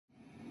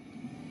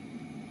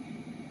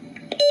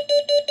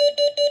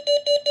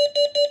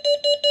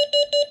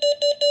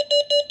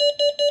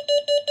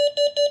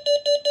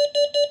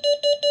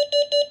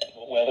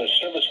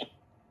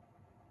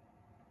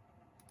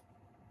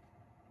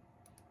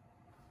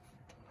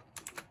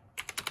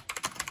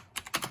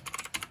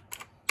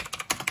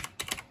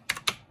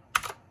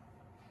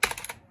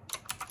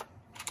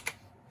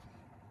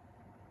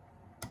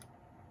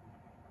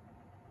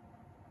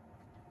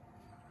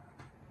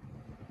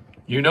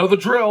You know the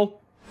drill.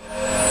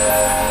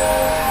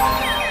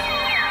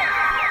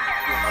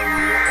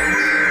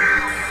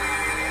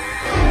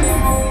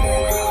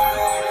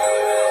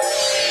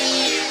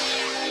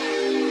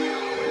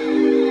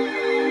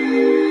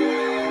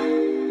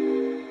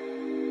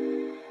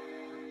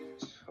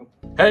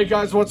 Hey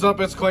guys, what's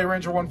up? It's Clay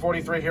Ranger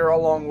 143 here,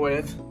 along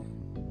with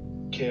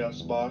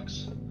Chaos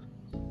Box.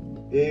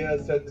 Yeah,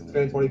 set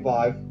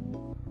 25.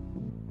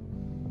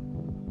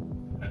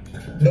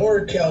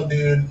 NorCal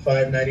Dude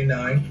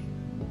 599.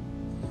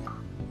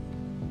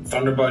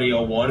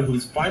 Thunderbuddy 01,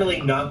 who's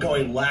finally not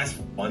going last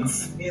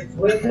once.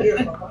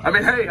 I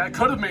mean, hey, I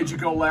could have made you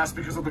go last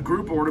because of the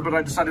group order, but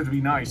I decided to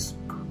be nice.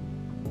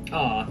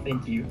 Aw,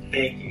 thank you.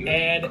 Thank you.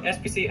 And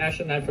SPC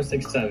Ashen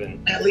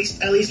 9467. At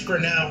least for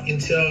now,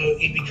 until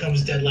it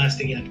becomes dead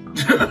last again.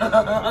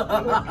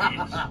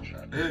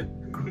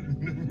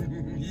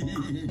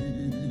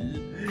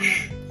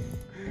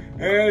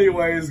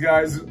 Anyways,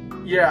 guys,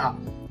 yeah.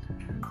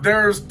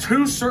 There's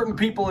two certain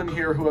people in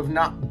here who have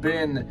not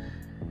been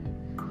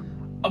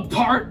a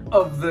part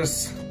of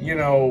this, you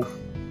know,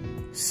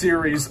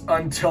 series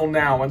until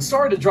now. And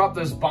sorry to drop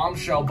this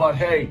bombshell, but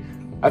hey,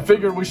 I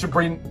figured we should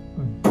bring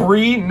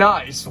Bree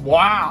Nice.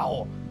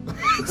 Wow.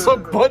 It's a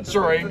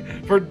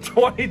butchering for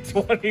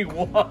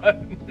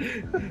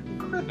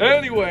 2021.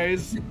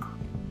 Anyways,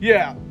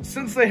 yeah,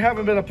 since they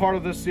haven't been a part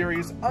of this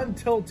series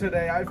until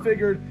today, I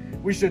figured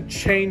we should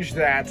change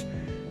that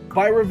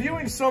by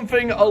reviewing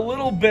something a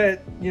little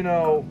bit, you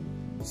know,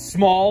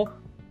 small.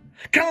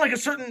 Kind of like a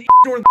certain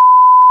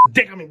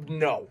dick. I mean,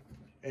 no.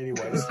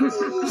 Anyways.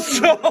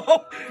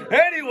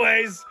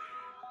 Anyways,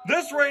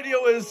 this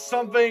radio is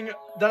something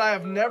that I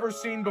have never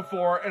seen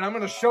before, and I'm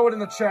going to show it in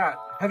the chat.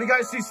 Have you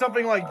guys seen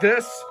something like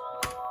this?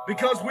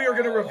 Because we are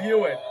going to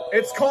review it.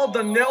 It's called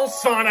the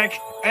Nelsonic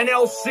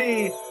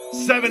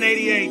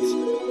NLC788.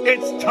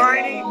 It's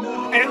tiny,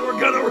 and we're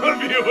going to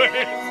review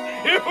it.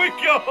 Here we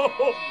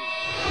go.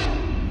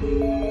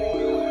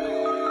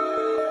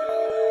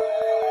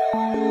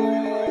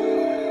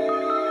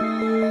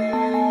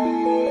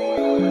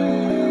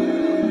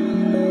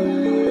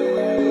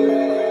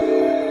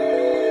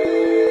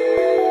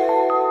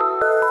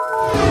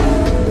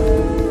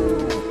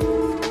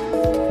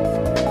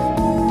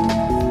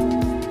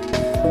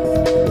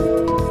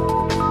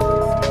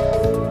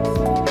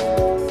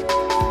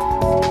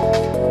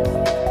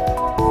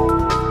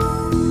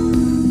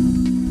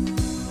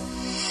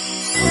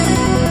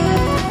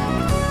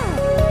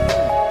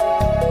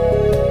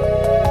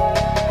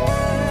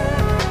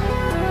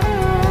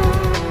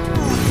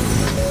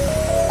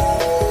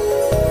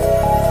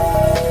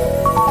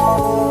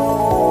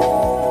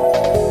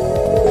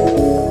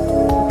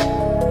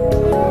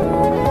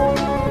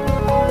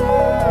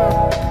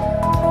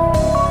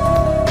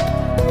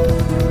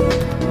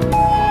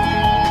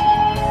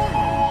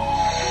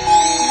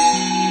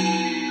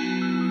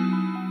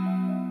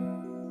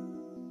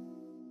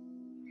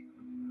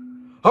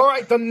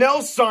 The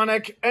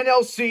Nelsonic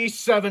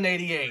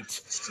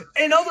NLC788.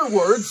 In other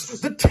words,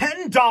 the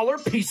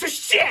 $10 piece of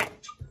shit.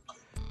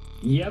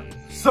 Yep.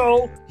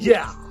 So,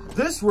 yeah,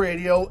 this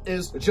radio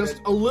is just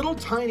a little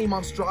tiny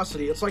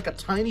monstrosity. It's like a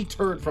tiny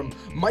turd from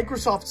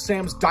Microsoft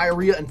Sam's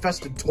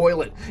diarrhea-infested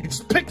toilet. You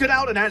just picked it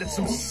out and added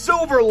some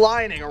silver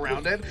lining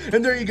around it,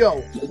 and there you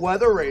go,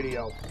 weather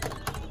radio.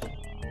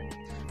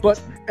 But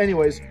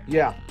anyways,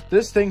 yeah,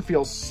 this thing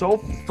feels so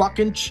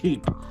fucking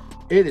cheap.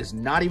 It is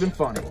not even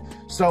funny.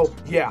 So,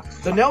 yeah,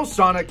 the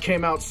Nelsonic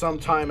came out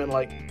sometime in,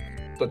 like,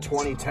 the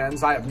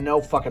 2010s. I have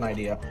no fucking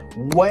idea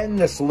when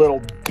this little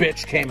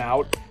bitch came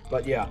out.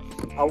 But, yeah,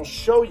 I'll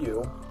show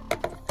you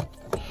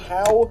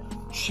how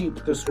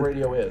cheap this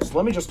radio is.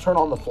 Let me just turn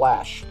on the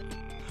flash.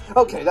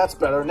 Okay, that's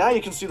better. Now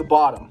you can see the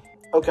bottom.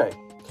 Okay.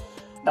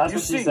 That's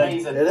what she said.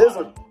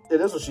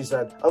 It is what she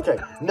said. Okay,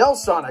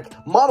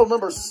 Nelsonic, model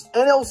number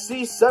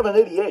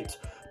NLC788.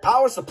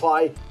 Power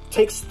supply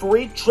takes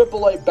 3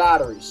 AAA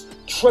batteries.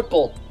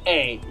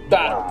 AAA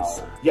batteries.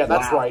 Wow. Yeah,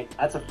 that's right.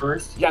 That's a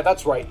first? Yeah,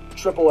 that's right.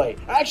 AAA.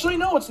 Actually,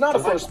 no, it's not a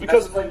first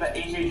because... That's like the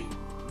HH...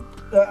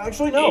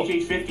 actually, no.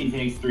 HH50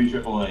 takes 3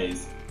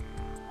 AAAs.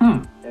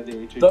 And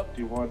the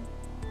HH51.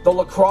 The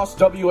Lacrosse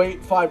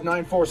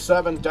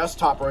W85947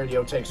 desktop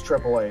radio takes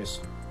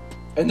AAAs.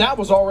 And that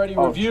was already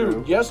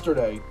reviewed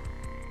yesterday.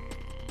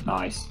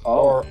 Nice.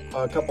 Or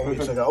a couple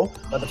weeks ago,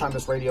 by the time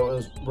this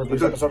reviews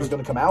episode is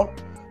going to come out.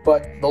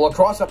 But the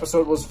Lacrosse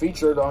episode was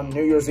featured on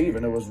New Year's Eve,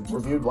 and it was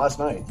reviewed last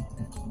night.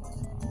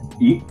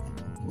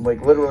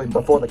 Like, literally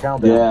before the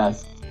countdown.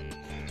 Yes.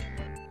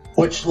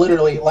 Which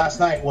literally last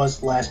night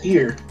was last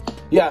year.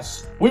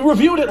 Yes. We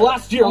reviewed it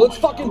last year. Let's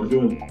fucking...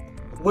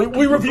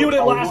 We reviewed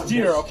it last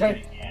year,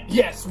 okay?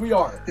 Yes, we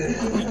are.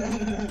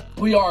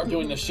 We are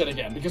doing this shit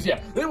again. Because,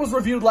 yeah, it was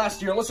reviewed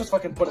last year. Let's just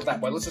fucking put it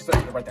that way. Let's just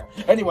finish it right there.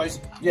 Anyways,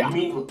 yeah. You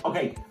mean...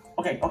 Okay.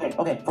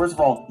 First of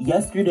all,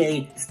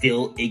 yesterday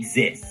still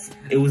exists.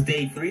 It was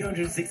day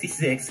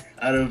 366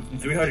 out of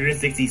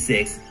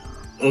 366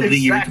 of the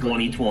year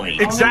 2020.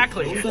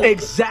 Exactly.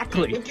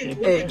 Exactly. I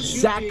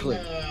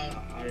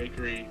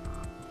agree.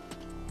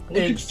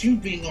 Look at you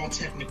being all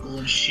technical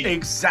and shit.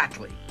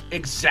 Exactly.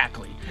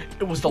 Exactly.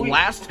 It was the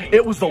last.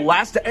 It was the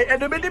last.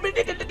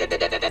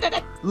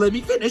 Let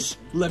me finish.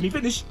 Let me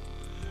finish.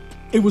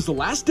 It was the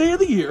last day of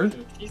the year.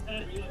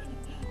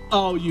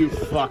 Oh, you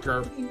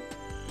fucker.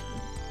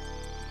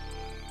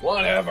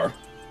 Whatever.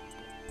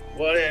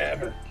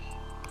 Whatever.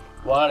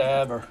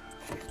 Whatever.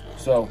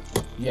 So,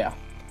 yeah.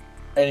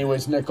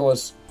 Anyways,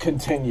 Nicholas,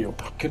 continue.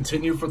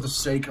 Continue for the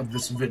sake of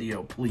this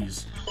video,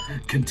 please.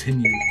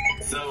 Continue.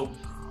 So,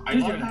 I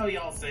love how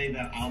y'all say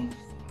that I'm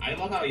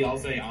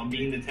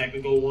being the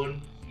technical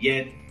one,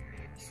 yet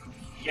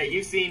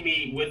you've seen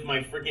me with my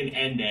freaking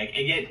end deck,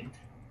 and yet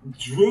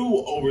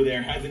Drew over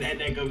there has an end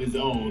deck of his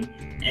own,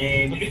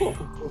 and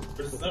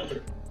for some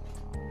reason,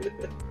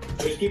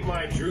 just keep in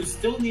mind, Drew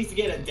still needs to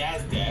get a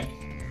Daz deck.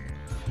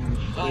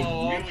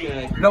 Oh,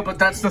 okay. No, but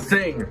that's the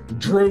thing.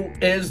 Drew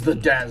is the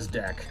Daz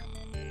deck.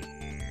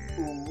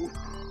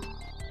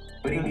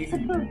 But he needs,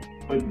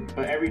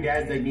 but every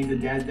Daz deck needs a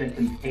Daz deck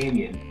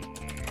companion.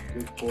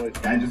 Good point.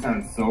 That just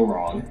sounded so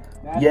wrong.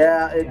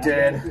 Yeah, it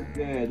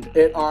did.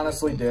 It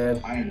honestly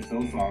did. I am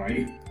so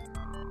sorry.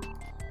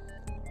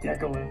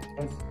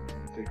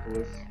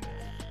 Ridiculous.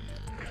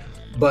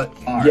 But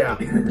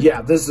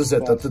yeah, this is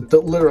it.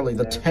 Literally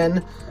the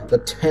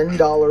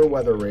 $10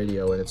 weather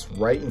radio, and it's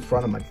right in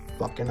front of my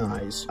fucking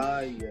eyes.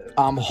 Yes.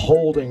 I'm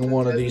holding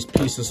one of these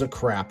pieces of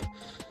crap.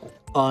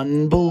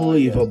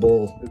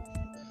 Unbelievable.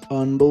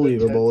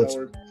 Unbelievable. It's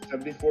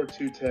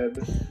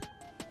 74-210.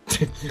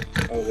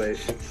 Oh wait,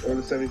 or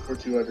the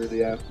 74-200.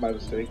 Yeah, my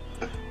mistake.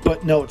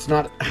 But no, it's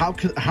not.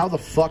 How the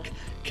fuck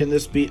can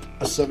this be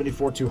a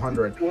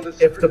 74-200? Well,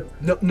 If the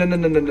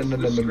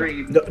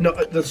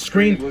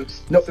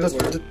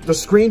the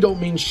screen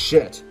don't mean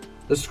shit.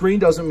 The screen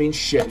doesn't mean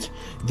shit.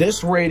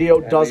 This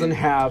radio doesn't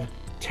have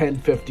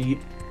 1050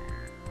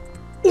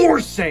 or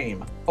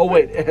same. Oh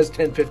wait, it has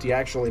 1050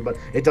 actually, but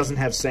it doesn't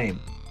have same.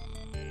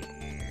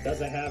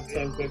 Does it have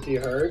 1050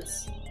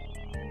 hertz?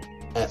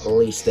 At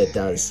least it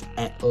does.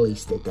 At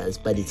least it does,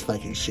 but it's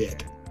fucking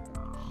shit.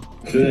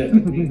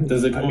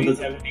 Does it come with the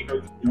 70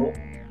 hertz? No.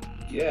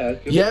 Yeah.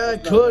 Yeah,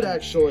 it could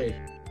actually.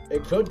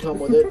 It could come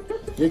with it.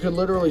 You could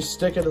literally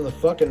stick it in the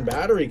fucking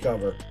battery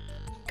cover.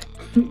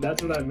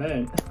 That's what I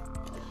meant.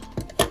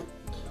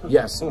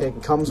 Yes,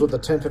 it comes with the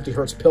 1050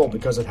 hertz pill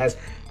because it has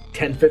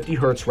 1050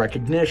 hertz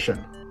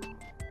recognition.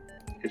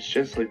 It's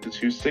just like the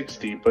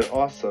 260, but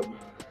awesome.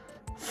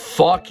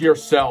 Fuck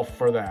yourself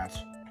for that.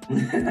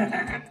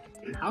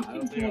 How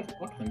can he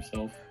fuck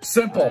himself?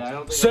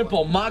 Simple.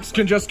 Simple. Mox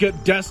can just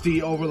get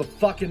Dusty over the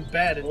fucking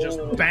bed and just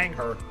bang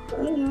her.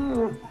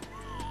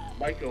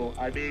 Michael,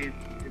 I mean,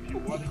 if you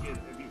want to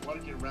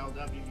get round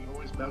up, you can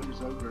always mount your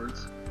own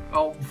birds.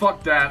 Oh,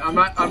 fuck that.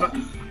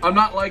 I'm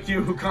not like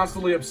you who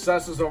constantly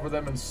obsesses over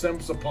them and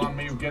simps upon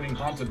me getting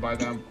haunted by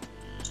them.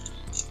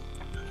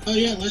 Oh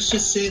yeah, let's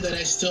just say that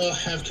I still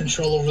have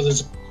control over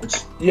those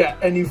birds. Yeah,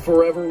 and you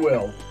forever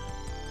will.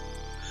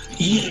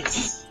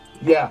 Yes.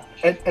 Yeah,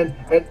 and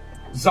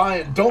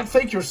Zion, don't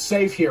think you're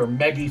safe here,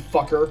 Meggy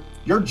fucker.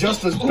 You're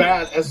just as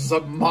bad as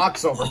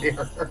Mox over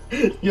here.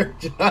 You're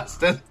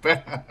just as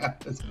bad.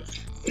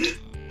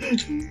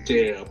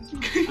 Damn.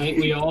 Ain't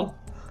we all?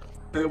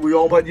 We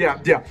all, but yeah.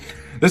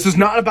 This is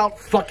not about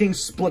fucking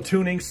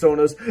splatooning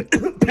Sona's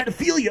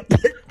pedophilia.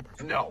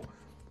 No.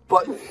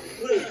 But...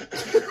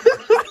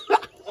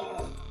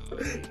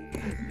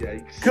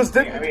 Yikes. Because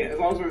I mean, as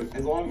long as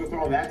we're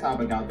throwing that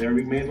topic out there,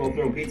 we may as well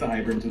throw Pizza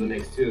Hyper into the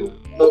mix too.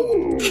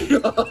 Oh,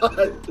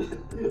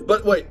 God.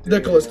 But wait,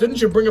 Nicholas,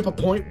 didn't you bring up a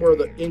point where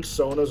the Ink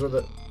Sonas or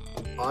the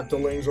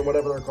Octolings or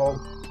whatever they're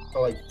called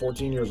are like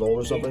 14 years old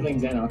or something?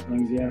 Inklings and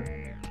Octolings, yeah.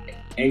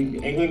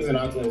 Inklings and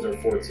Octolings are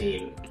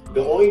 14.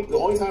 The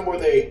only time where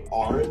they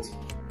aren't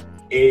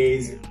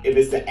is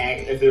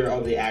if they're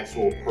of the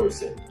actual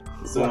person.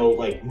 So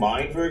like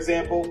mine, for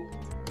example.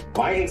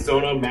 My Ink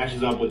Sona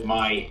matches up with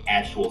my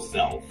actual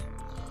self.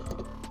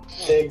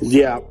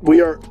 Yeah,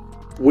 we are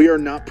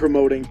not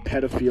promoting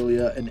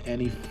pedophilia in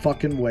any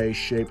fucking way,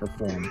 shape, or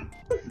form.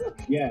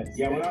 Yeah,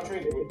 we're not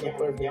trying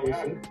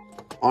to.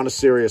 On a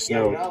serious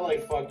note, we're not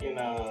like fucking.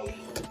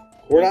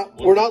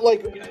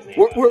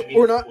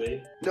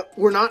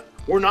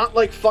 We're not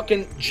like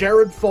fucking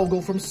Jared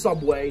Fogle from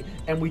Subway,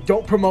 and we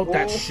don't promote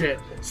that shit.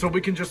 So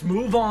we can just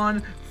move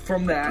on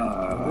from that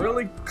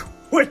really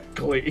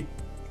quickly.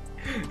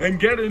 And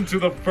get into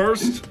the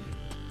first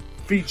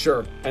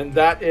feature, and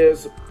that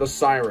is the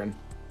Siren.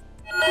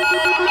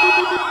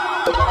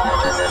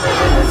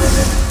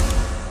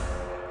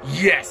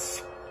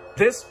 Yes,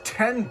 this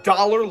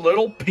 $10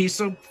 little piece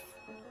of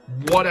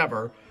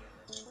whatever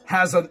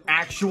has an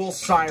actual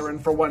siren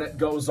for when it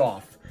goes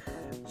off.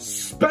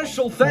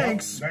 Special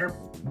thanks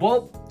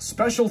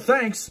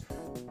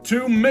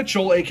to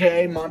Mitchell,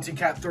 aka Monty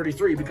Cat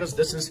 33, because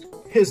this is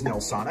his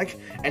Nelsonic,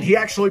 and he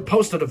actually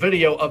posted a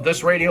video of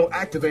this radio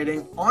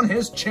activating on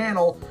his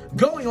channel,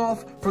 going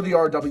off for the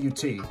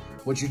RWT,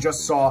 which you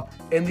just saw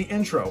in the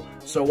intro.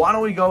 So why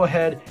don't we go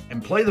ahead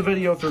and play the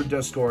video through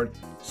Discord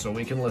so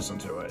we can listen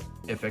to it,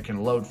 if it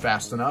can load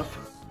fast enough.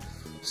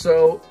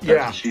 So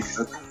yeah,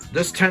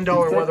 this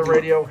 $10 weather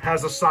radio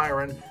has a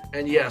siren,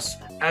 and yes,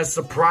 as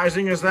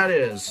surprising as that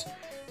is,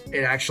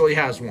 it actually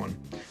has one.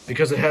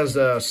 Because it has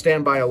a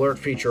standby alert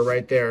feature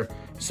right there.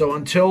 So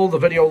until the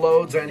video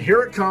loads, and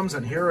here it comes,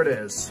 and here it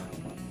is.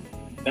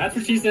 That's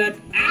what she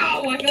said.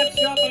 Ow! I got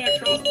shot by a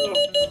crossbow.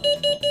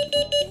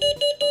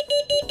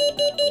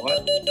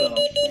 What the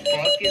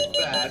fuck is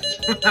that?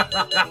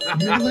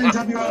 Midland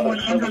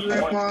WR100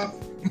 ripoff.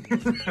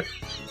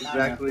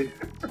 Exactly.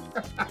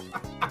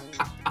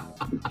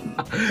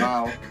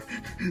 Wow.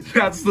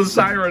 That's the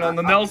siren on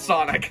the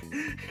Nelsonic.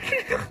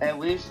 At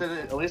least I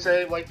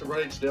didn't like the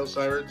running snail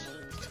sirens.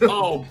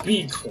 Oh,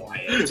 be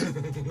quiet.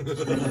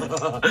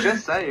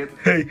 Just saying.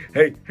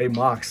 Hey,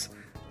 Mox.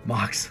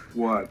 What?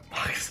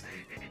 Mox.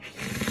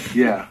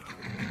 Yeah.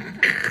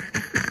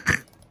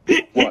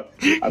 What?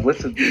 I'm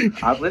listening.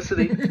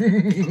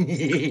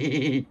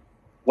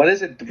 What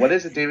is it,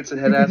 Davidson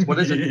head ass? What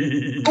is it?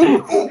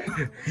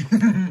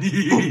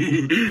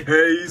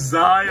 Hey,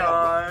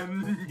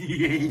 Zion.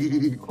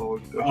 Oh,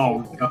 no.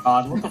 Oh,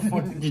 God. What the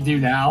fuck did you do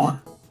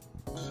now?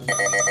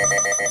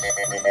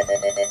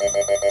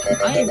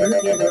 I agree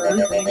with you.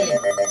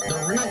 The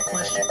real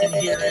question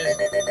here is,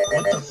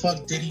 what the fuck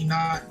did he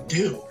not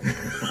do?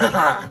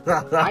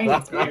 I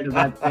ain't scared of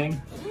that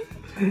thing.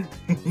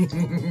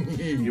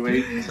 You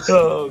ain't.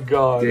 Oh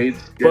God.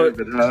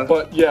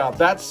 But yeah,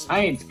 I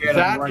ain't scared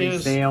of running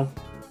snail.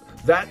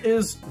 That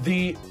is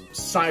the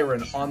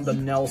siren on the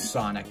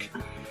Nelsonic.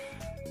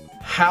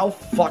 How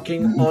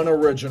fucking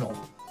unoriginal.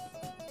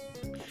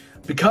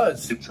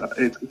 Because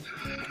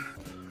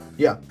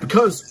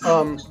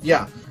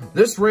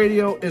this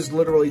radio is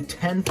literally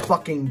 $10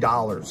 fucking.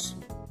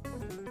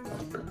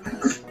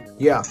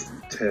 Yeah.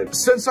 10.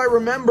 Since I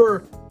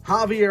remember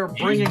Javier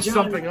bringing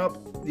something up.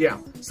 Yeah.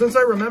 Since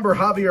I remember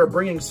Javier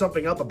bringing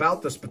something up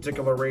about this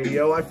particular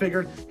radio, I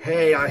figured,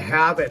 hey, I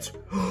have it.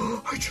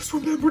 I just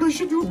remembered I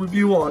should do a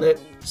review on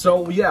it.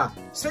 So yeah,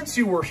 since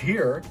you were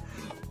here,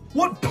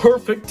 what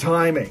perfect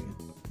timing.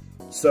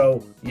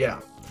 So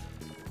yeah.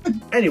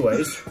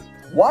 Anyways,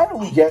 why don't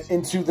we get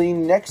into the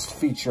next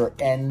feature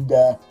and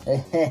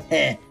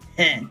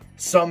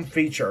some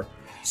feature.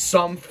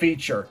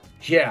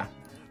 Yeah.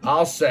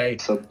 I'll say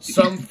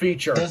some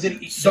feature. Does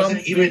it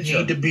even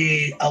need to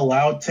be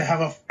allowed to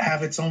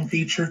have its own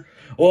feature?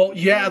 Well,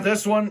 yeah,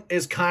 this one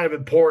is kind of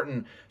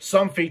important.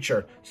 Some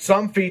feature.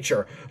 Some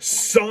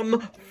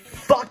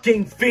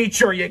fucking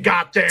feature you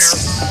got there.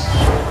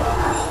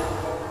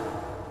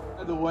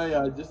 By the way,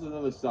 just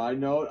another side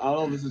note. I don't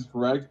know if this is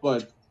correct,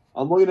 but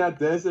I'm looking at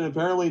this, and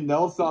apparently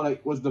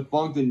Nelsonic was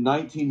defunct in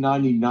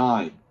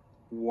 1999.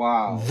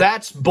 Wow.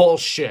 That's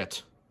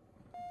bullshit.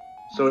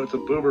 So it's a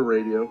boomer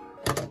radio.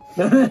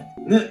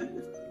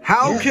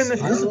 How Yes, can... I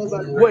don't know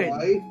about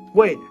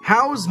Wait,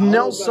 how is I don't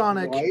know if that's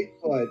Nelsonic... right,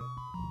 but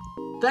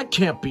That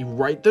can't be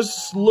right.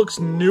 This looks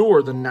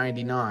newer than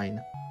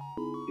 99.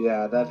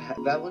 Yeah,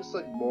 that looks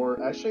like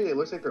more... Actually, it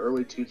looks like the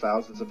early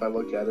 2000s if I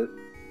look at it.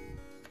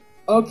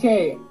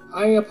 Okay,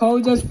 I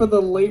apologize for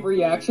the late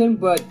reaction,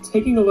 but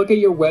taking a look at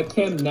your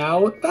webcam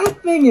now,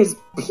 that thing is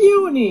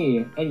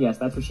puny! And yes,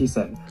 that's what she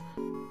said.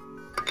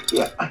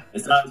 Yeah.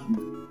 It's not.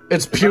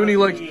 It's puny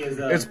like...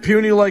 It's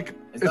puny like...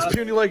 It's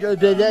puny like...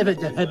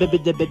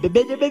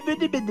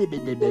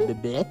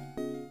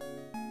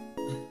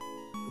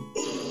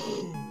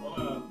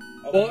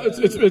 Well,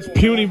 it's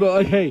puny, but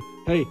like, hey.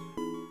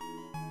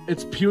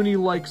 It's puny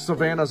like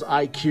Savannah's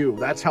IQ.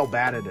 That's how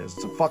bad it is.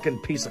 It's a fucking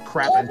piece of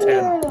crap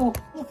antenna.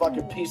 A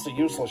fucking piece of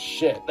useless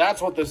shit.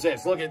 That's what this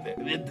is. Look at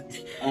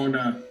it. Oh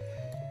no.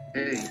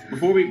 Hey,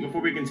 before we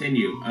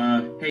continue,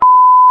 hey,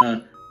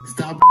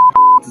 stop.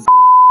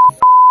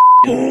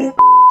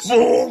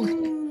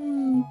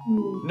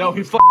 No,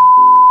 he for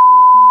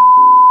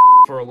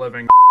a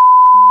living.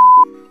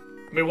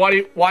 I mean, why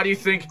do you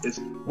think?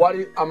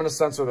 I'm gonna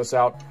censor this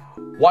out.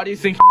 Why do you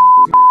think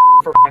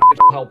for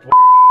help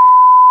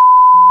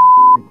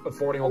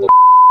affording all the?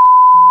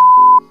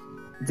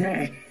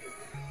 Dang.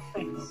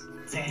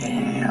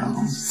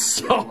 Damn.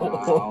 So.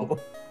 Wow.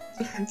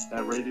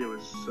 That radio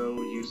is so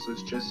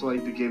useless, just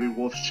like the Gaming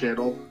Wolf's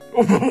channel.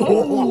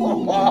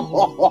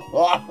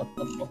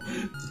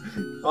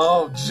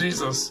 Oh,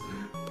 Jesus.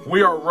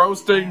 We are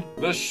roasting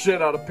the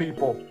shit out of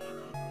people.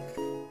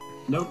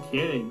 No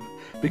kidding.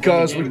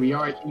 Because again, we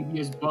are a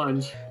devious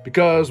bunch.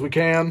 Because we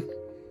can.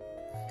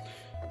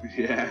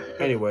 Yeah.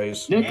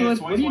 Anyways. Nicholas,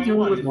 what are you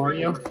doing with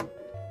Mario?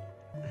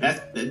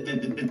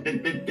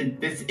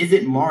 This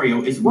isn't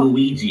Mario, it's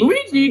Luigi.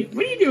 Luigi,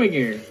 what are you doing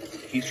here?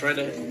 He's trying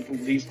to.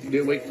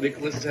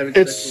 Nicholas is having.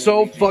 It's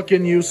so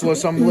fucking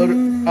useless. I'm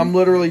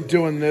literally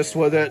doing this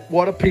with it.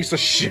 What a piece of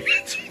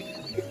shit.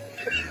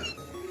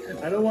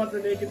 I don't want the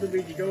naked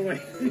Luigi. Go away.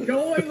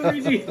 Go away,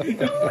 Luigi.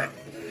 Go away.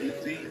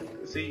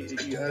 See,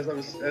 as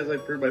I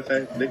proved my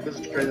fact, Nicholas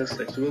is trying to have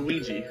sex with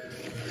Luigi.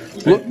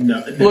 Look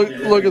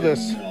at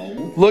this.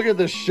 Look at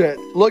this shit.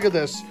 Look at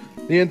this.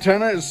 The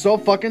antenna is so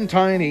fucking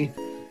tiny.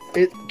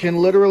 It can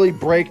literally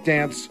break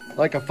dance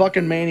like a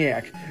fucking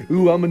maniac.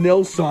 Ooh, I'm a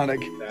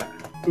Nelsonic.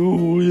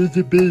 Ooh, it's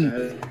a bee.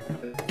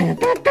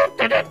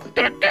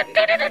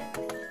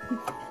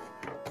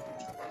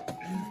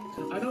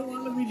 I don't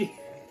want Luigi.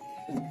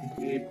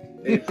 Hey,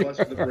 A plus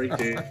for the break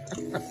date.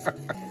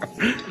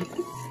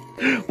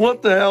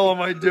 What the hell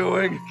am I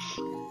doing?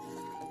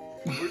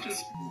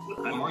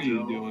 What are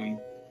you doing?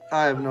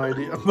 I have no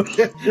idea.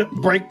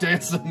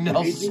 Breakdancing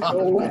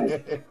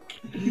Nelsonic.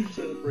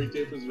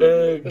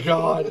 Oh,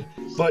 God.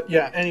 But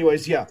yeah,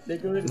 anyways, yeah.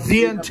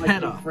 The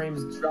antenna.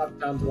 Frames drop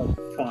down to like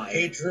 5.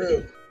 Hey,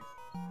 Drew.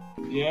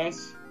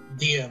 Yes?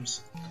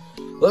 DMs.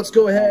 Let's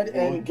go ahead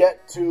and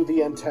get to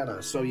the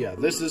antenna. So yeah,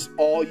 this is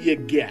all you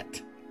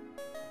get.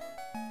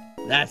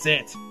 That's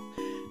it.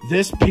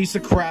 This piece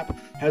of crap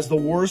has the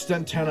worst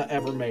antenna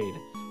ever made.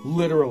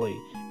 Literally.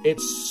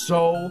 It's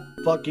so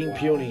fucking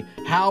puny.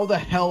 How the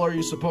hell are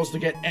you supposed to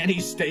get any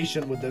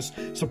station with this?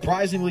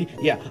 Surprisingly,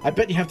 yeah, I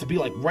bet you have to be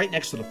like right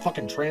next to the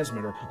fucking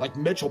transmitter, like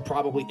Mitchell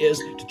probably is,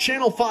 to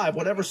channel 5,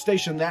 whatever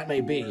station that may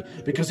be,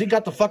 because he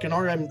got the fucking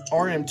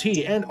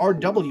RMT and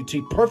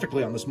RWT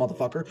perfectly on this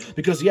motherfucker,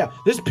 because yeah,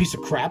 this piece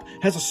of crap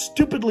has a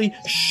stupidly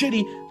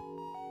shitty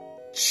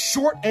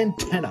short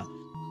antenna.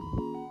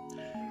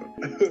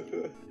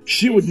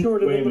 She would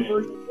shorter than the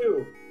first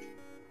two.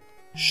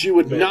 She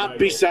would not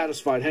be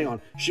satisfied. Hang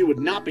on. She would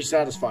not be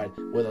satisfied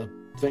with a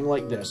thing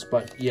like this.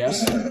 But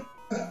yes.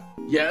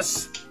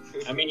 Yes.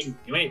 I mean,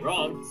 you ain't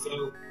wrong.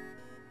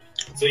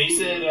 So you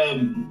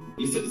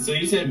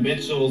said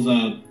Mitchell's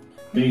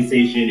main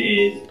station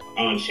is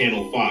on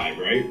channel 5,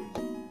 right?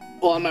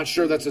 Well, I'm not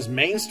sure that's his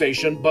main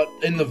station, but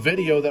in the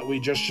video that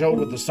we just showed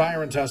with the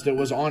Siren test, it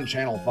was on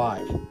channel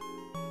 5.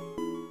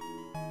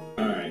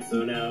 Alright,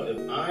 so now if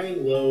I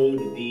load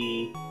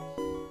the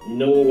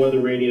NOAA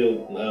Weather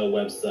Radio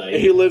website.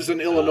 He lives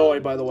in Illinois,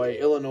 by the way.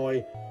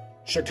 Illinois,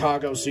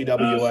 Chicago,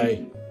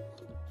 CWA.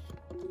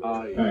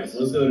 Alright, so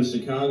let's go to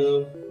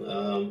Chicago.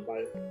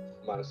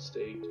 My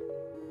state.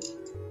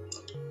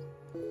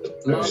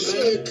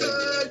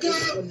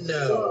 Chicago,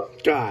 no.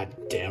 God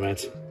damn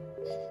it.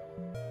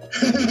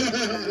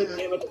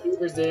 Damn what the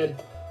Ubers did.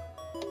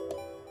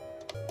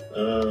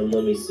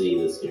 Let me see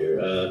this here.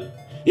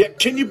 Yeah,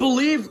 can you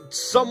believe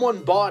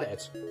someone bought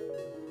it?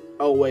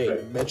 Oh, wait,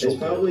 right. Mitchell. It's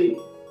probably...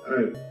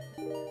 Alright.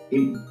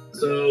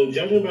 So,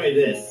 judging by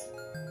this,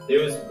 there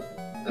was...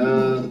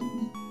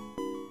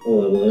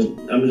 hold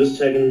on, I'm just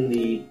checking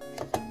the...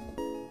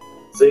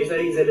 So you said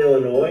he's in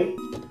Illinois?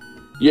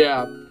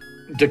 Yeah,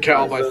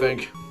 DeKalb, I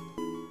think.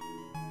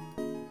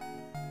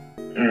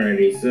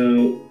 Alrighty,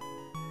 so...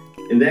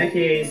 In that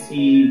case,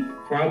 he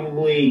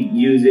probably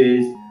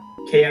uses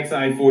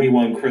KXI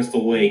 41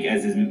 Crystal Lake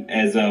as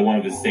one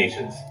of his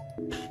stations.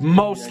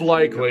 Most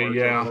likely,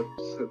 yeah.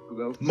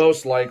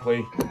 Most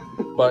likely.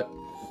 But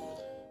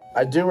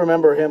I do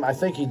remember him. I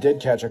think he did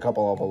catch a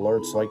couple of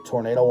alerts, like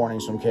tornado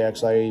warnings from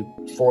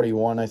KXI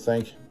 41, I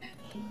think.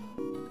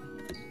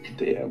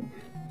 Damn.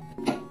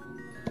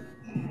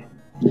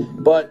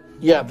 But,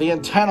 yeah, the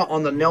antenna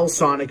on the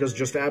Nelsonic is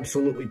just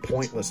absolutely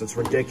pointless. It's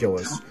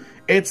ridiculous.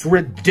 It's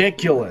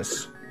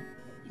ridiculous.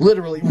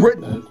 Literally,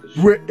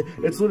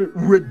 it's literally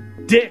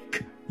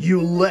ridiculous.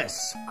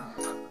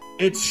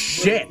 It's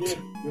shit.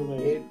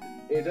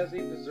 It doesn't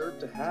even deserve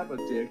to have a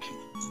dick.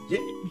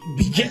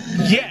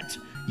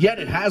 Yet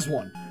it has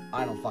one.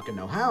 I don't fucking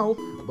know how,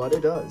 but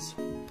it does.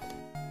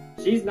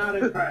 She's not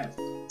impressed.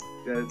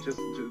 Yeah, just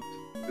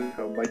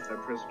how Mike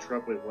that President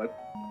Trump went, what?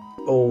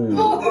 Oh.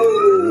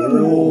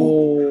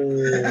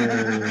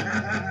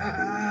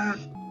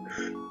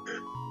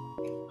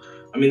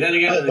 I mean, then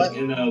again,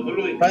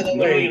 literally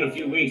in a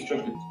few weeks,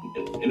 Trump's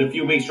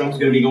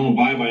going to be going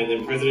bye-bye, and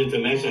then President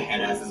Dementia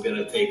headass is going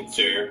to take the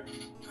chair.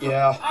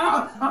 Yeah.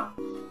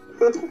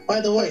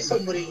 By the way,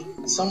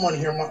 someone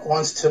here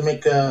wants to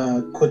make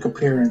a quick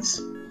appearance.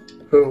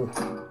 Who?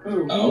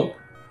 Oh?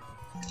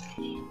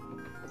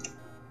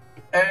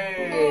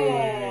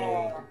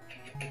 Hey.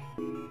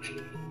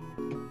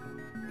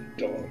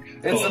 Dog.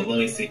 Let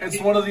me see. It's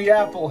one of the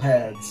apple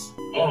heads.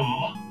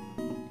 Oh.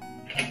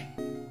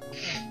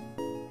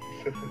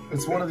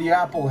 It's one of the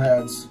apple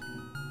heads.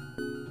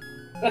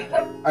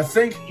 I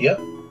think. Yep.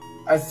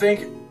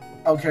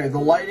 Okay, the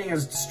lighting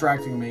is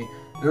distracting me.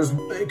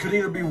 It could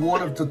either be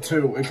one of the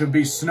two. It could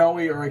be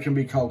Snowy or it can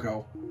be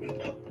Coco.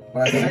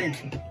 But I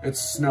think it's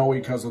Snowy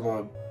because of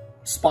the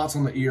spots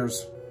on the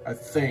ears. I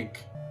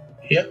think.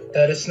 Yep,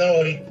 that is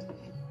Snowy.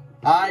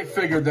 I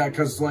figured that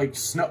because, like,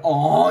 Snow.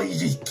 Oh, you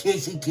just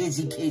kissy.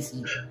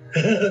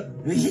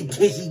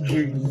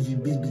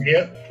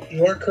 Yep,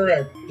 you are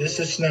correct. This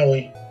is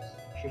Snowy.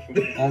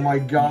 Oh my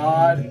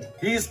God.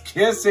 He's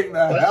kissing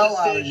the hell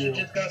out of you.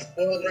 She just got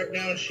spoiled right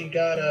now and she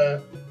got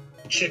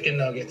chicken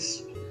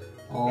nuggets.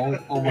 Oh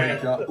my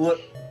God. Look.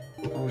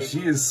 Oh, she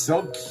is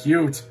so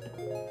cute.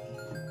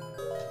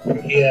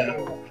 Yeah.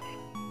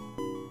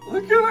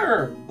 Look at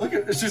her.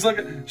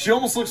 She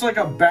almost looks like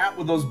a bat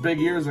with those big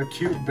ears, a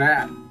cute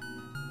bat.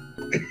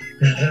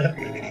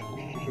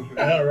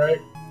 All right.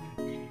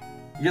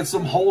 You get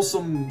some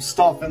wholesome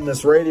stuff in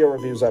this radio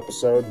reviews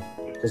episode.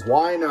 Because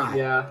why not?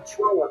 Yeah.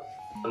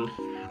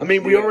 I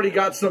mean, we already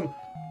got some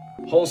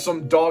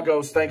wholesome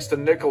doggos thanks to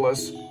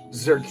Nicholas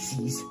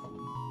Xerxes.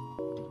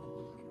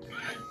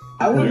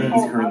 I wouldn't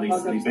call currently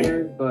hot dog sleeping.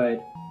 upstairs,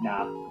 but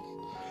nah.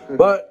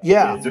 But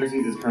yeah.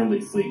 Xerxes is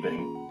currently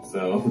sleeping,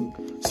 so.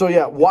 So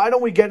yeah, why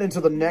don't we get into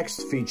the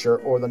next feature,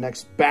 or the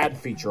next bad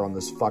feature on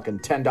this fucking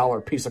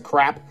 $10 piece of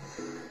crap?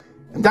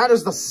 And that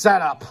is the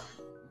setup.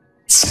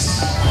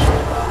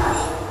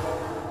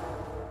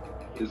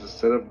 Is the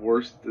setup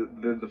worse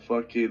than the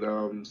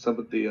fucking, some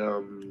of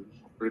the,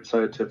 Great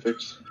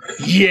Scientifics?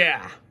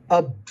 Yeah,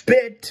 a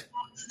bit.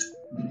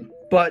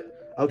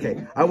 But,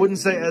 okay, I wouldn't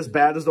say as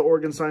bad as the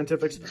Oregon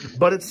Scientifics,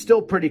 but it's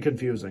still pretty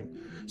confusing.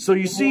 So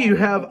you see you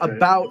have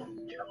about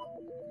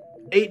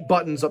 8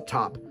 buttons up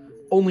top.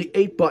 Only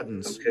 8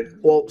 buttons. Okay.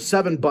 Well,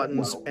 7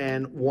 buttons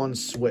and 1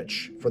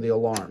 switch for the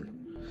alarm.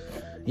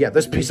 Yeah,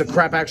 this piece of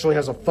crap actually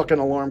has a fucking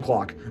alarm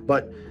clock.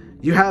 But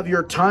you have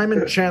your time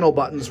and channel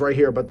buttons right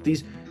here, but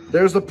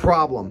there's the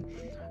problem.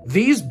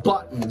 These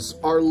buttons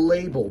are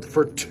labeled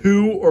for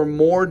 2 or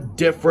more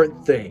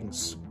different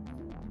things.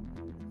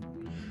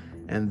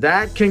 And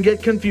that can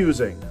get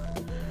confusing.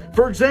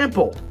 For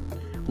example,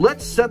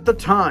 let's set the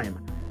time.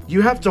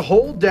 You have to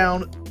hold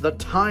down the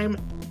time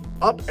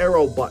up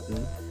arrow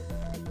button,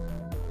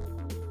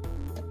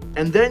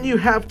 and then you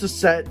have to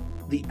set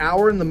the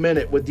hour and the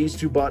minute with these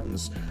 2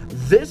 buttons.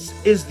 This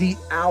is the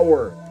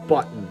hour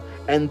button,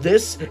 and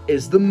this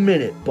is the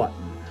minute button.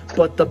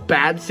 But the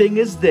bad thing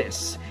is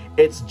this.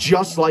 It's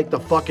just like the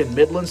fucking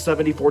Midland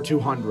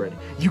 74-200.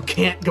 You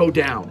can't go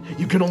down.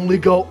 You can only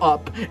go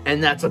up,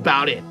 and that's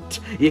about it.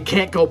 You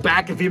can't go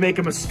back if you make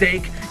a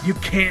mistake. You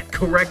can't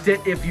correct it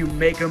if you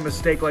make a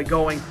mistake like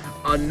going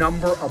a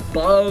number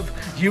above.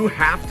 You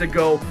have to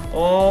go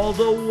all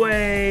the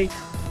way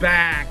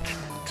back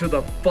to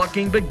the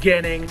fucking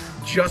beginning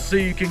just so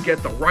you can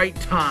get the right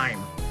time.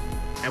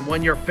 And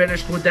when you're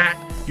finished with that,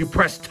 you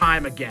press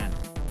time again.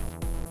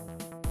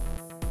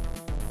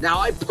 Now,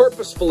 I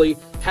purposefully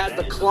had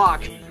the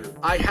clock.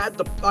 I had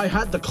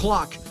the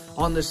clock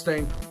on this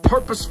thing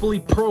purposefully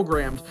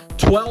programmed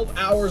 12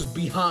 hours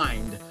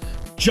behind,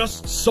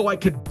 just so I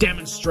could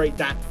demonstrate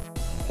that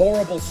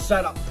horrible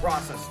setup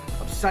process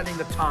of setting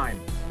the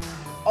time.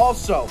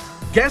 Also,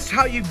 guess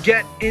how you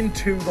get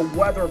into the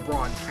weather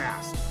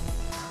broadcast?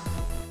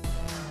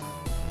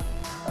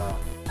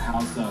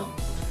 How so?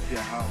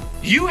 Yeah, how?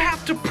 You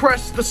have to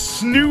press the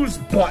snooze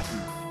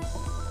button.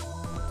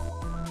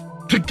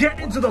 To get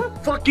into the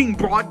fucking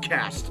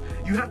broadcast,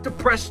 you have to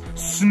press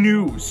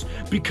snooze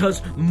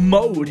because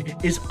mode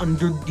is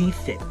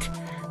underneath it.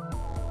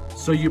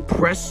 So you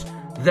press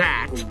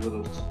that,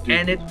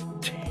 and it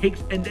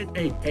takes, and then,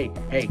 hey,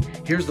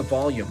 here's the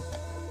volume.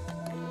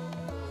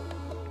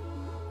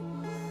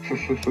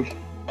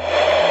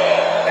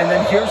 And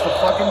then here's the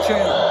fucking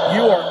channel.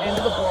 You are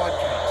into the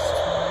broadcast.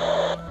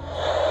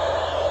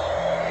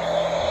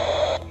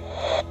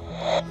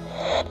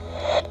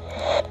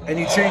 And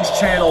you change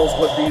channels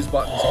with these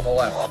buttons on the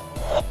left.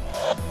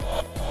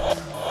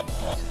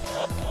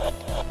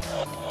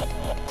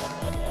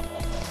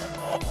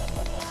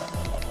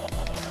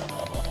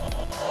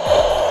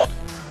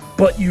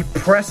 But you'd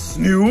press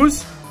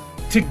snooze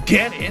to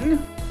get in?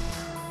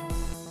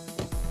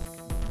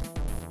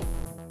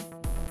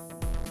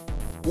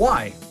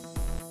 Why?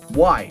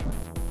 Why?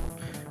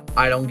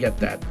 I don't get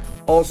that.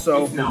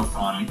 Also... It's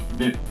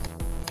Nelsonic.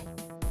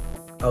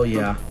 Oh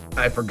yeah,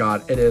 I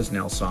forgot. It is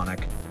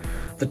Nelsonic.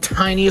 The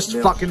tiniest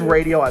fucking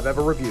radio I've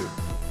ever reviewed.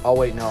 Oh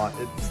wait, no,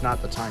 it's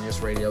not the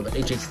tiniest radio. The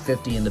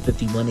HH50 and the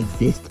 51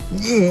 exist.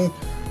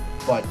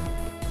 But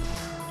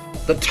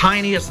the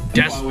tiniest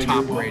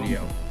desktop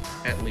radio,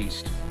 at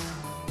least.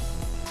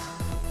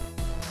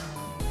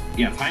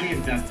 Yeah,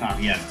 tiniest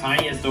desktop, yes.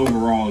 Tiniest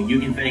overall. You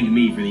can thank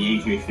me for the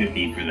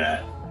HH50 for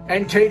that.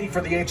 And Katie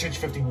for the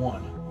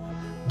HH51.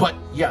 But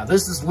yeah,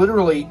 this is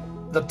literally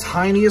the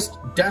tiniest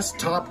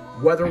desktop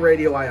weather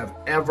radio I have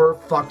ever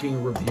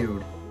fucking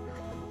reviewed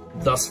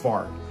thus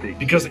far.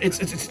 Because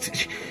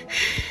it's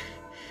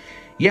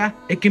yeah,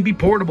 it can be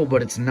portable,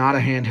 but it's not a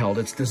handheld.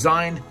 It's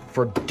designed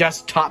for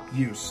desktop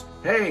use.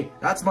 Hey,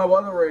 that's my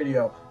weather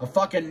radio. A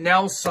fucking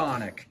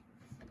Nelsonic.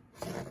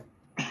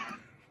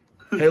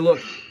 Hey, look.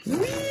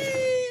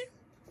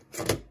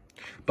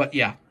 But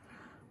yeah,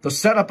 the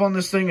setup on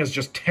this thing is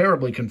just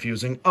terribly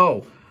confusing.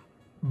 Oh,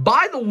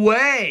 by the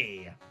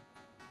way,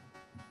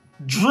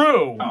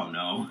 Drew. Oh,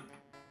 no.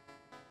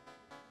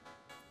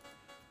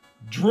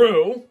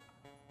 Drew.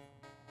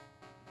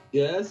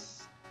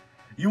 Yes?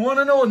 You want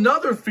to know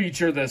another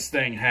feature this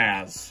thing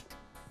has?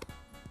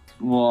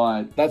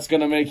 What? That's going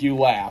to make you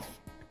laugh.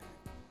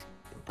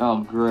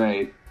 Oh,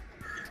 great.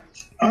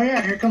 Oh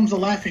yeah, here comes the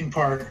laughing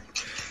part.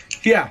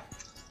 Yeah.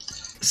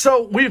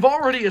 So we've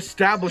already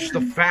established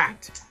the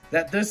fact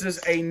that this is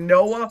a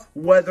NOAA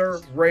weather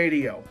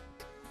radio.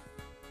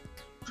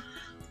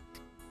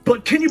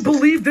 But can you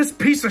believe this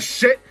piece of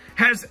shit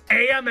has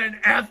AM and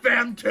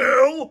FM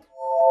too?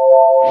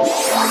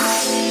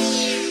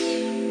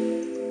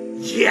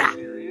 Yeah.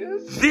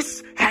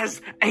 This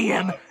has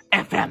AM,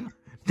 FM.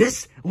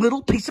 This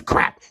little piece of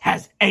crap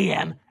has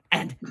AM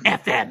and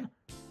FM.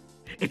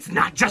 It's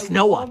not just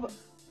NOAA.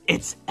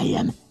 It's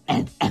AM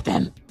and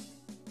FM.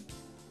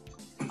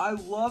 I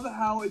love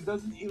how it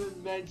doesn't even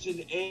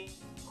mention a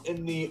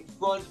in the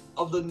front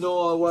of the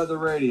NOAA weather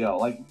radio,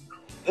 like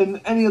in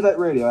any of that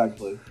radio,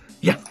 actually.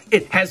 Yeah,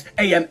 it has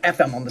AM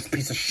FM on this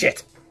piece of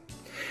shit.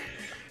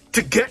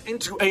 To get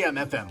into AM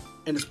FM,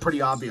 and it's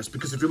pretty obvious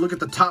because if you look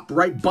at the top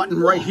right button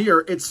right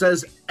here, it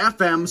says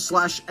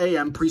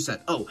FM/AM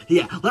preset. Oh,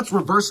 yeah, let's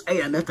reverse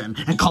AM FM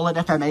and call it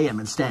FM AM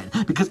instead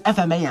because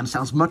FM AM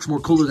sounds much more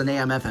cooler than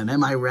AM FM.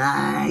 Am I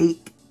right?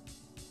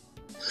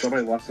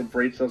 Somebody lost some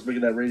brain cells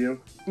making that radio.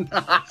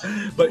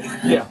 But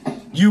yeah,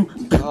 you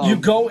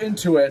go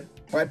into it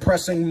by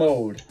pressing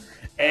mode,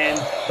 and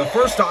the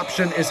first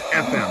option is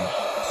FM,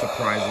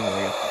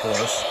 surprisingly, of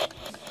course.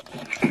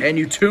 And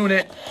you tune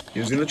it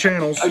using the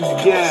channels.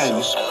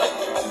 Again.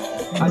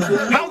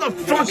 How the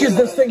fuck is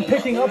this thing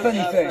picking up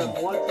anything?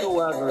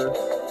 Whatsoever.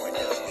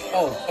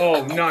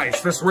 Oh, nice.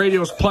 This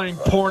radio's playing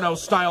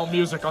porno-style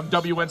music on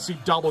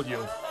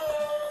WNCW.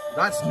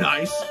 That's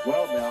nice.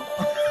 Well, now.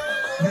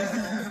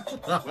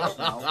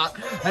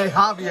 Hey,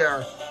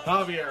 Javier.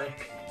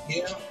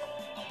 Yeah.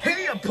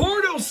 Hey, a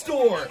porno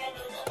store!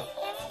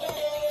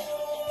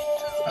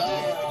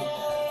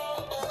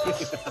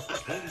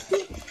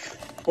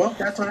 Well,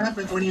 that's what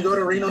happens when you go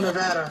to Reno,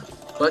 Nevada.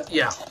 But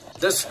yeah,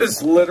 this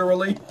is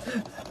literally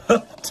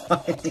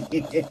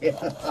tiny.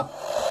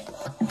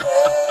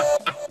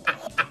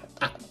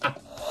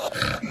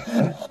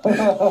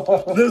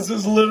 This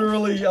is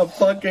literally a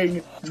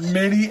fucking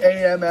mini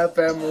AM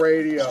FM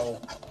radio.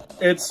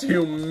 It's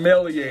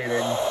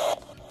humiliating.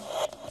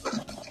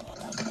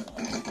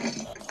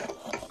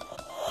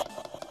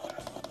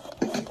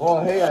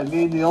 Well, hey, I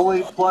mean,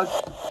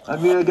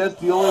 I guess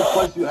the only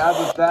plus you have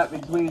with that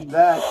between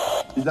that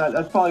is that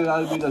that's probably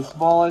going to be the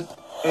smallest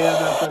AM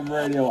FM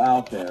radio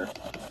out there.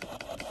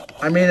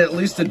 I mean, at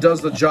least it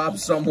does the job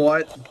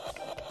somewhat.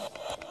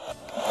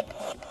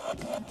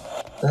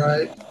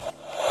 Right.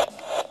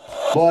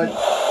 But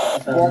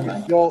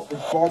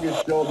Spark is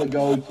still the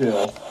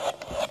go-to.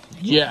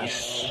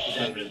 Yes.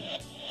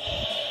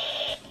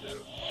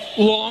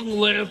 Long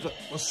live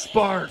the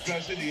Spark.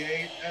 That's in the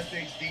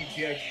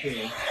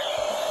SHDTX2.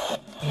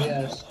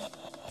 Yes.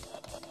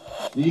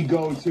 The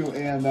go-to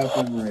AM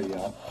FM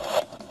radio.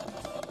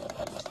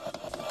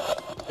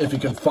 If you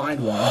can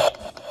find one.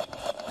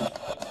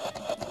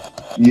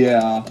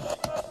 Yeah.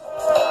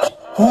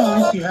 Well, at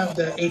least you have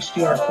the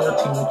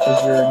HDR14, which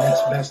is your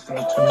next best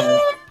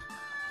alternative.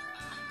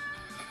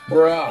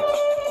 Bruh.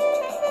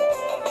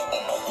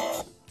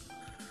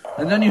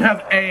 And then you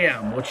have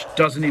AM, which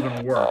doesn't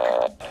even work.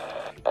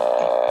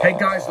 Hey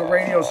guys, the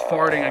radio's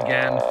farting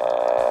again.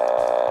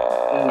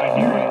 I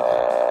hear it.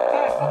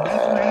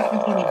 That's what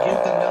happens when you give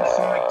the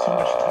Nelsonic too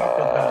much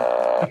Taco Bell.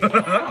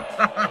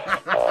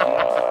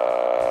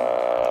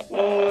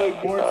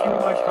 Or too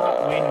much hot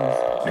wings.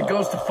 It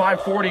goes to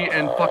 540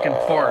 and fucking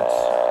farts.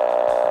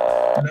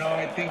 No,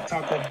 I think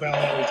Taco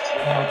Bell is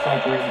more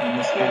appropriate in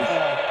this case.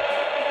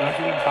 Don't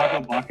you mean Taco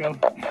Baco?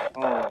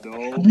 Oh,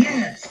 no.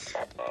 Yes!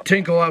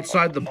 Tinkle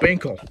outside the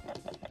binkle.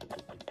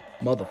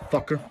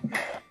 Motherfucker.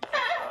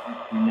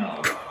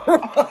 No.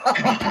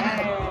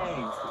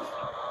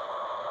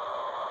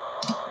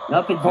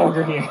 Nothing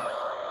vulgar here.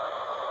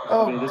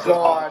 Oh,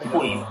 God.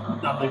 Please,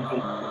 nothing.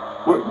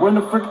 We're in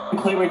the freaking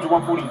Clay Ranger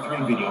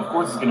 143 video. Of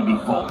course it's gonna be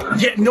vulgar.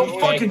 Yeah, no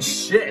fucking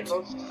shit.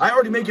 I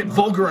already make it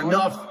vulgar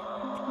enough.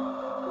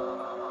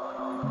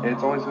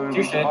 It's always going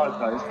to be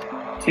monetized.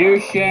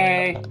 Touche.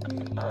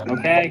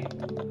 Okay.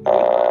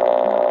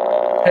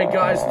 Hey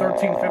guys,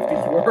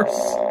 1350's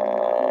worse.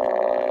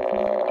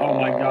 Oh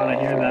my god, I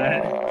hear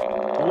that.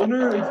 I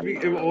wonder if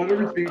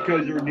it's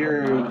because you're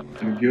near a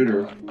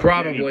computer.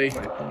 Probably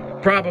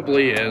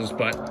is,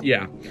 but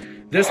yeah.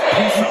 This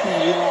piece of...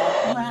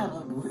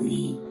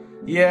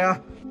 Yeah,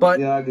 but...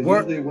 Yeah, because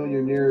usually when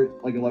you're near,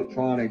 like,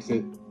 electronics,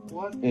 it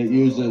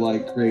usually,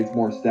 like, creates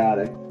more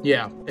static.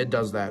 Yeah, it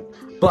does that.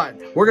 But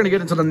we're going to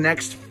get into the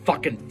next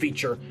fucking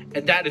feature,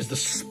 and that is the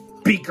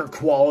speaker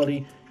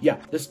quality. Yeah,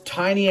 this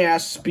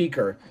tiny-ass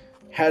speaker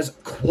has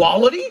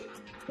quality?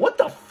 What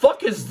the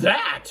fuck is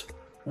that?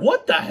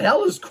 What the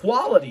hell is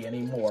quality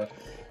anymore?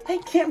 I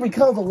can't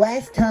recall the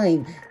last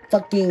time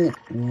fucking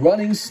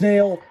Running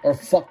Snail or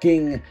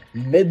fucking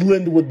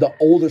Midland with the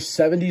older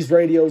 70s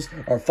radios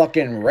or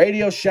fucking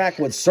Radio Shack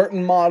with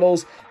certain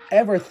models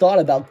ever thought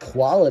about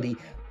quality.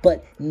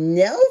 But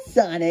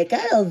Nelsonic,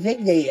 I don't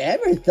think they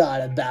ever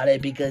thought about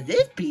it because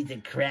this piece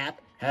of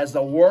crap has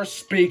the worst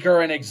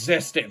speaker in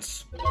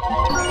existence.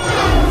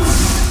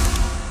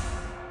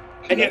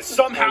 And yet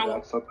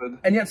somehow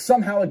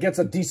it gets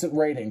a decent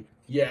rating.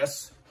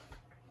 Yes.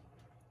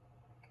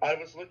 I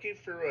was looking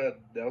for a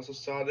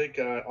Nelsonic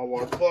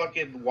alarm clock,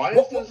 and why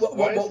is this?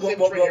 Why is this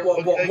right here?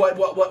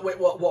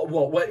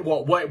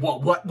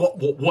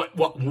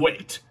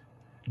 Wait.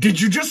 Did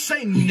you just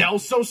say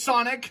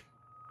Nelsonic?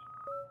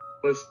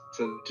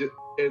 Listen,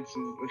 it's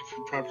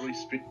properly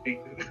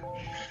speaking.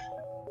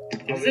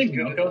 Is it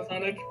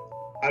Nelsonic?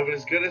 I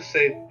was gonna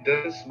say,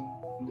 does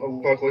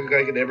a clock look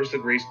like an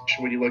Emerson race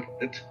when you look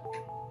at it?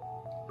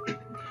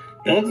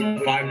 That looks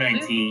like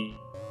 519.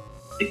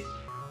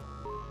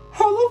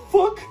 How the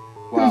fuck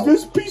does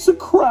this piece of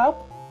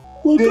crap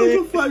look like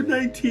a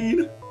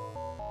 519?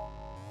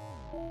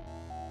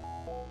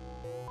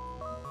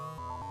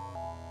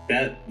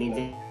 That looks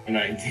like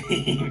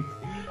 19.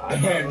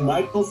 And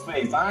Michael's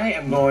face, I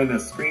am going to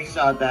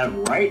screenshot that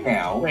right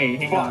now. Wait,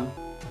 hang on.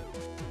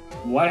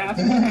 What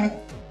happened?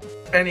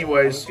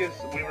 Anyways. We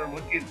were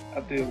looking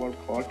at the alarm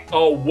clock.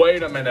 Oh,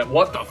 wait a minute.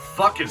 What the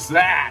fuck is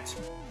that?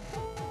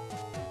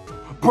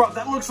 Bro,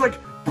 that looks like...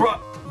 Bro,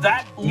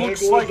 that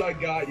looks Nicholas, like... I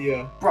got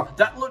you. Bro,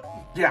 that look...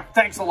 Yeah,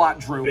 thanks a lot,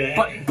 Drew.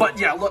 But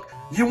yeah, look.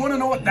 You want to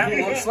know what that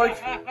looks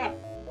like?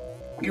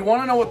 You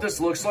want to know what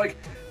this looks like?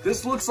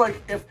 This looks like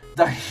if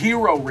the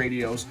Hero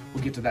radios,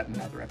 we'll get to that in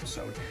another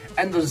episode,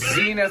 and the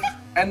Zenith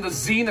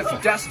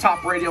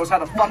desktop radios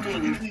had a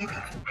fucking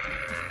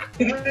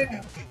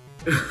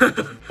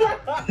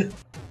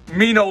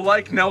Mino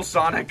like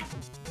Nelsonic.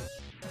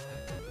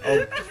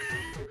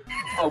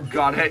 Oh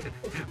god, hey,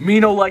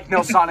 Mino like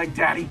Nelsonic,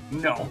 daddy,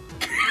 no.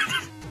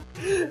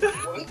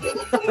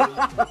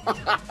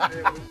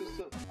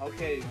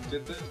 Okay,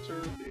 did this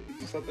turn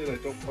into something I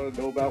don't want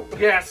to know about?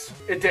 Yes,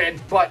 it did.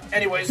 But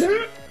anyways,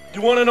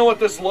 you want to know what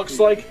this looks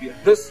like?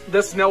 This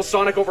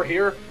Nelsonic over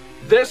here?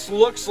 This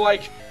looks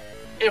like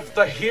if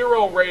the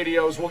Hero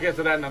radios, we'll get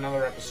to that in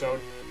another episode,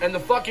 and the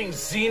fucking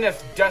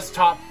Zenith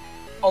desktop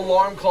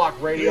alarm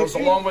clock radios,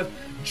 along with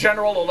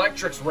General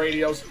Electric's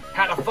radios,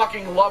 had a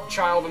fucking love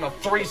child and a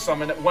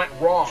threesome, and it went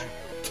wrong.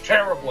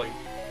 Terribly.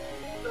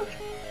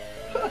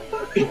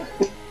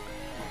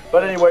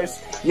 But anyways,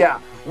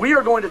 yeah, we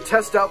are going to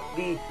test out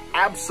the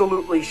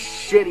absolutely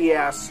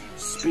shitty-ass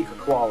speaker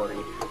quality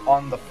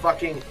on the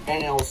fucking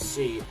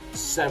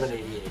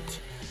NLC788,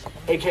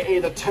 aka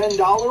the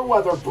 $10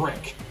 weather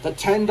brick, the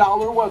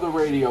 $10 weather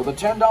radio, the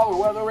 $10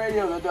 weather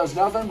radio that does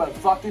nothing but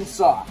fucking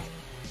suck.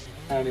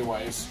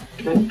 Anyways.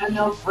 The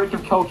 $10 brick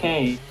of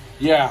cocaine.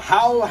 Yeah,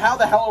 how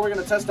the hell are we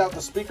going to test out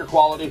the speaker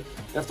quality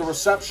if the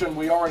reception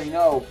we already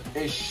know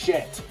is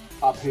shit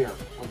up here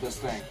with this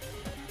thing?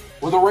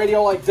 With a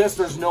radio like this,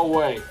 there's no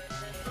way.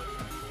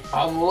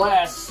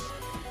 Unless,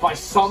 by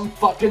some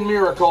fucking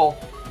miracle,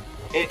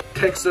 it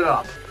picks it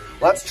up.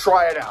 Let's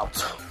try it out.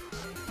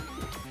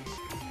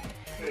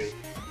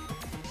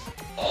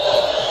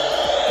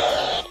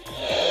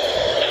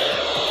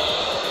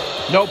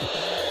 Nope.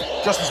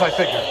 Just as I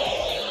figured.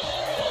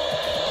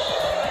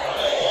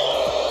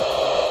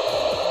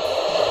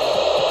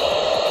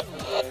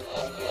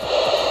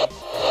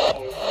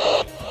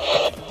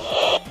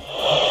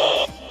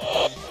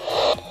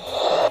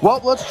 Well,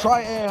 let's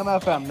try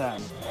AM/FM then.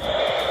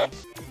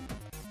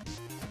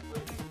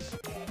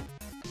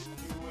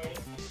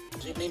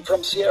 Evening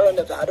from Sierra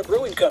Nevada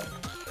Brewing Company.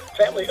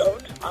 Family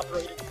owned,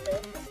 operated,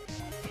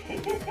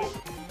 and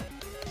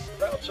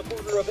proud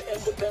supporter of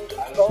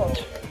independent thought,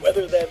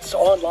 whether that's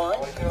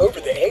online, over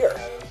the air,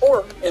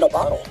 or in a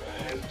bottle.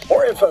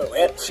 More info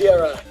at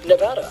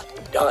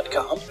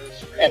sierranevada.com.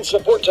 And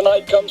support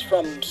tonight comes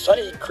from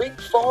Sunny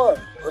Creek Farm,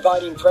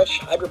 providing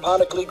fresh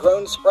hydroponically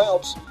grown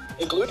sprouts,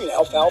 including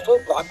alfalfa,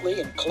 broccoli,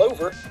 and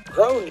clover,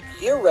 grown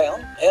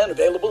year-round and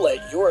available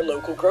at your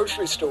local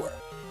grocery store.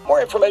 More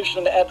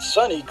information at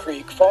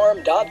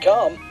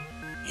sunnycreekfarm.com.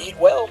 Eat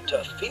well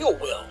to feel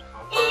well.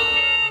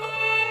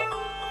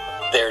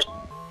 There's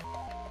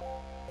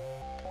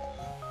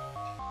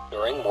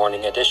during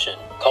Morning Edition,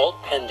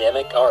 called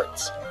Pandemic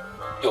Arts.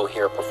 You'll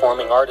hear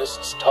performing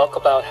artists talk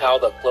about how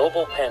the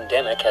global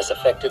pandemic has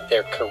affected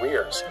their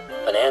careers,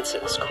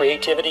 finances,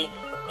 creativity,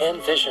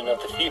 and vision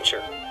of the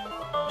future.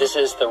 This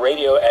is the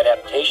radio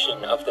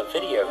adaptation of the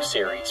video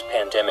series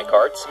Pandemic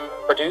Arts,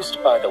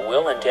 produced by the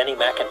Will and Denny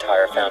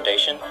McIntyre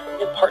Foundation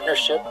in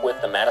partnership with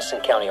the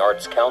Madison County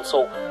Arts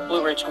Council,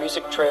 Blue Ridge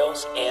Music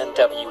Trails, and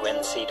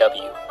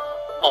WNCW.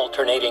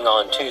 Alternating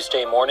on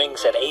Tuesday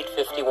mornings at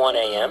 8:51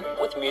 a.m.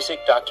 with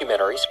music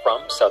documentaries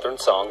from Southern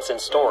Songs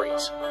and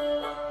Stories.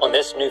 On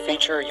this new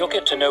feature, you'll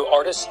get to know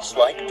artists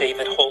like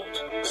David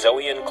Holt,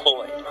 Zoe and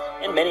Cloyd,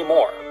 and many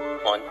more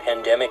on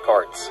Pandemic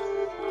Arts.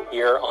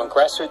 Here on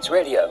Grassroots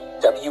Radio,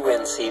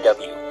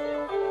 WNCW.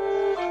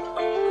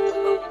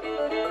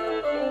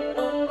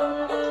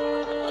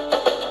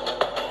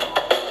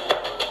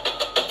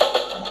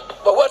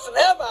 But what's an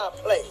ever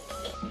play?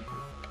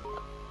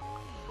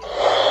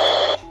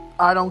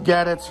 I don't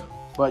get it,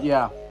 but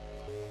yeah.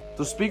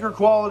 The speaker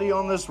quality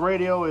on this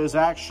radio is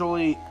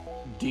actually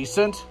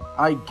decent,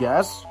 I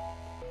guess.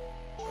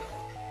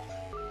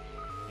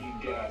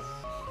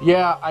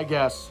 Yeah, I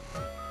guess.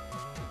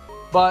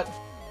 But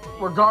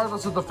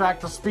regardless of the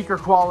fact, the speaker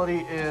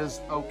quality is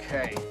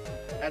okay,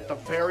 at the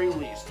very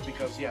least,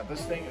 because yeah,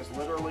 this thing is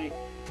literally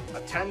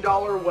a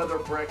 $10 weather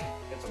brick.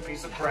 It's a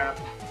piece of crap.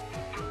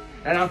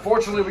 And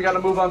unfortunately, we got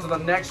to move on to the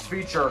next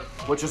feature,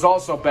 which is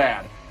also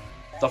bad.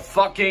 The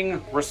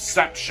fucking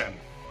reception.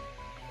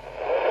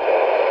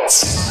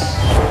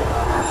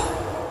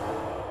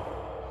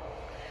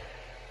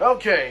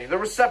 Okay, the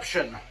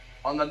reception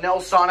on the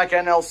Nelsonic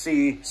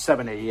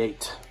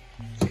NLC788.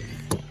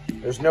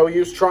 There's no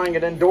use trying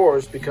it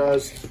indoors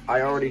because I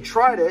already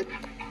tried it,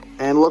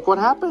 and look what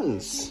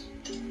happens.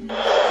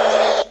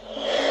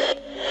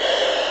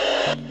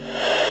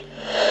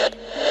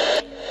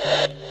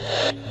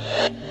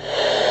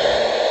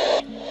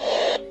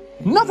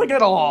 Nothing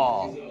at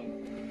all.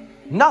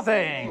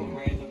 Nothing.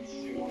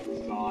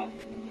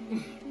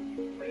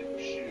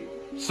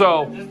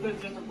 So.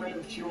 Just a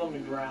random shoe on the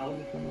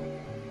ground.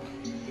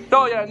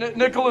 Oh yeah,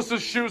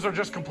 Nicholas's shoes are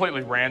just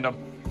completely random.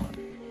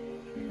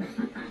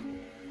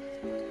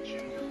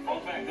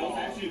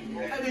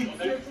 And he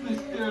kicks this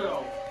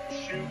girl.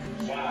 Shoot.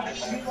 Wow.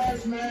 She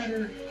lives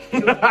matter.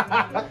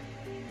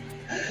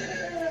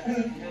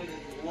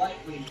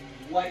 lightly.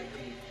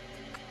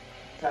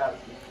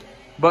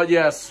 But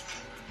yes,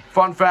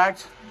 fun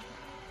fact,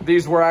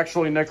 these were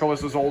actually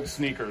Nicholas's old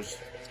sneakers.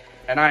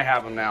 And I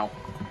have them now.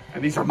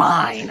 And these are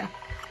mine.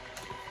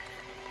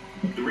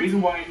 The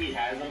reason why he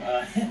has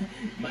them,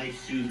 my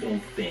shoes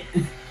don't fit.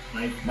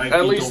 My At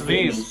feet least don't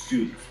fit these. those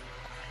shoes.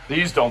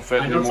 These don't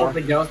fit I know anymore.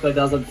 something else that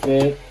doesn't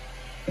fit.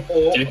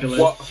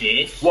 What?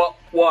 Shish.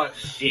 What?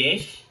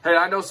 Shish. Hey,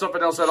 I know something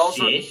else that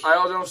also. Shish. I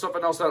know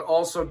something else that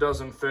also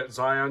doesn't fit,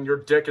 Zion. Your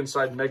dick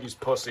inside Maggie's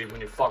pussy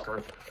when you fuck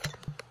her.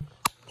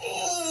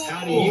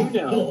 How do you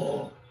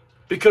know?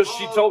 Because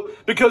she told.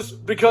 Because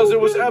it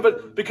was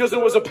evident. Because it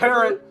was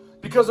apparent.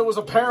 Because it was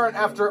apparent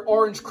after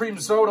orange cream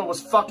soda was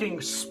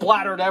fucking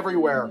splattered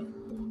everywhere.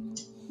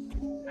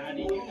 How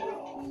do you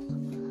know?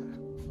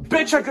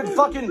 Bitch, I could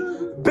fucking.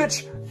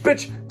 Bitch,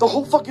 the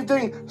whole fucking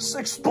thing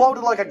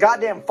exploded like a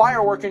goddamn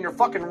firework in your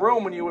fucking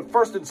room when you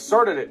first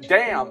inserted it.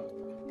 Damn.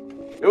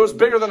 It was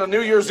bigger than a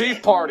New Year's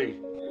Eve party.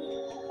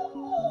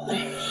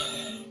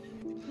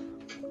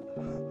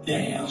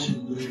 Damn.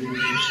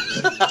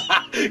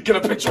 Get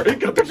a picture.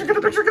 Get a picture. Get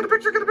a picture. Get a picture. Get a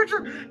picture. Get a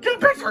picture. Get a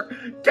picture.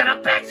 Get a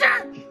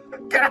picture.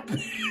 Got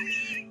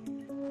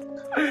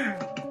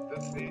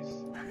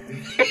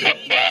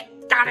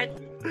it.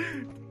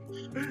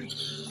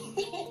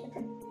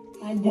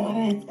 I got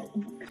it.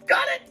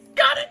 Got it.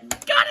 Got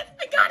it. Got it.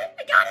 I got it.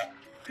 I got it.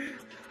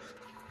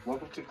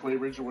 Welcome to Clay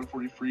Ranger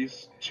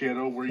 143's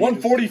channel where you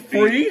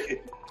 143?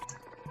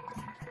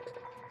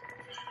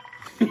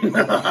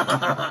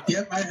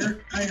 Yep, I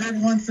heard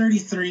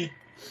 133.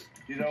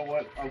 You know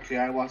what? Okay,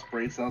 I lost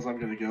brain cells. I'm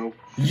gonna go.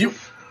 You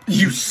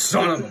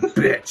son of a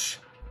bitch.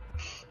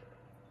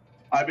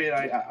 I mean,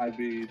 I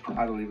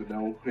don't even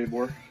know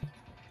anymore.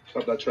 So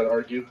I'm not trying to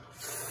argue.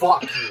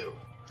 Fuck you.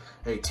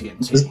 AT&T.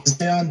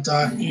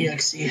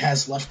 Xeon.exe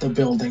has left the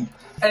building.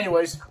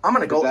 Anyways, I'm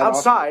gonna go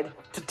outside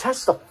to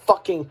test the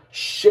fucking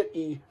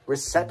shitty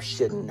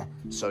reception.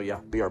 So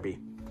yeah, BRB.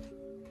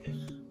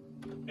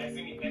 Next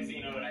thing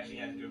you know, it actually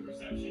has good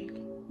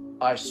reception.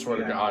 I swear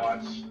to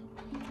God.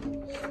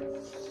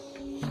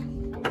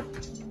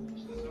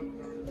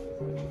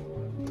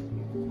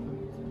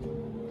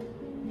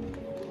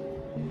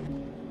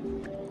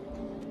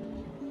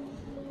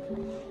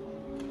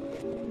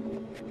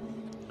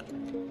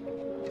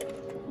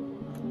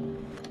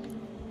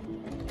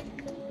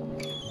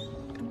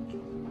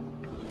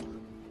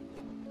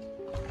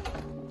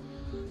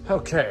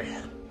 Okay.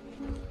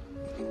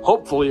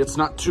 Hopefully it's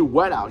not too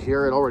wet out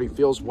here. It already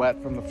feels wet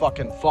from the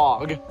fucking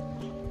fog.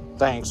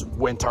 Thanks,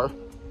 winter.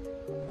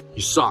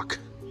 You suck.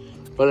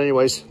 But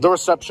anyways, the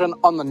reception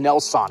on the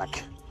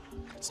Nelsonic.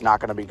 It's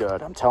not gonna be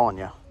good, I'm telling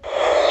you.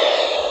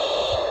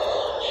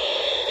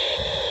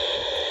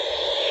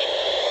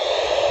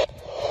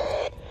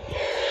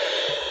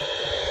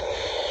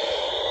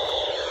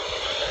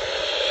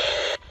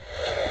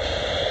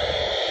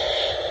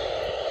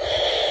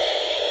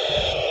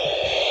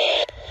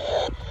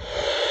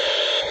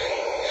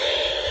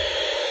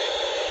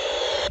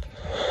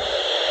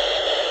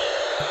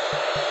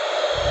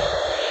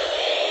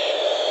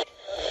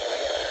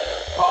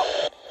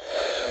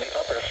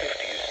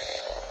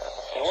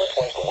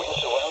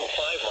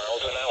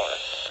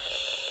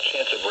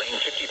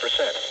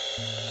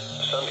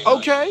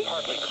 Okay.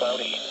 Partly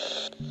cloudy.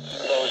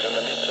 Lows in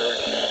the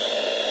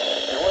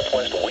mid-30s.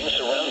 Northwest winds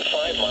around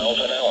 5 miles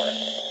an hour.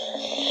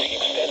 The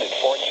extended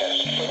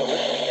forecast for the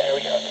listening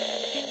area.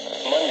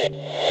 Monday.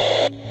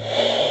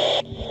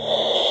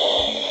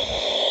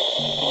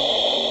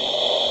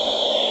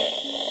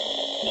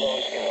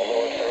 Lows in the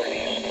lower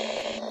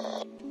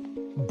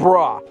 30s.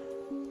 Bruh.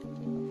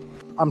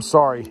 I'm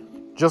sorry.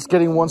 Just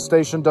getting one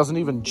station doesn't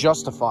even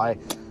justify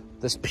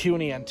this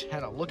puny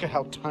antenna. Look at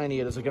how tiny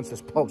it is against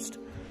this post.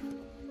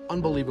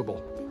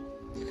 Unbelievable.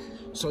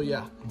 So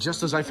yeah,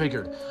 just as I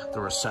figured,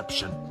 the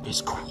reception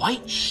is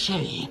quite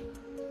shitty.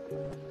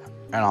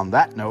 And on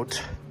that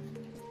note,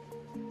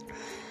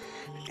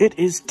 it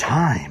is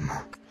time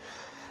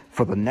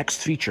for the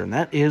next feature, and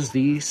that is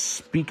the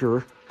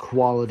speaker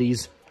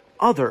quality's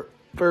other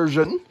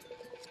version,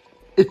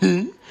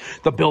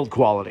 the build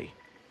quality.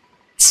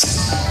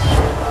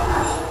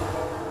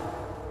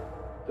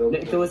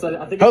 Nicholas,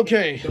 I think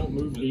Okay. Don't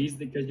move these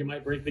because you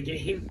might break the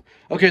game.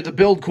 Okay, the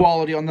build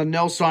quality on the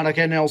Nelsonic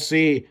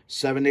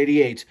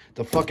NLC788,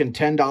 the fucking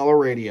 $10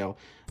 radio.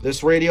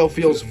 This radio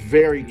feels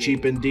very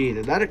cheap indeed,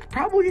 and that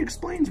probably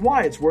explains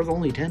why it's worth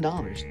only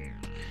 $10.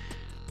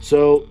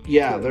 So,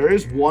 yeah, there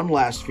is one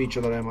last feature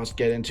that I must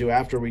get into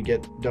after we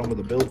get done with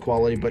the build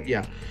quality, but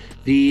yeah,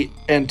 the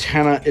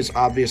antenna is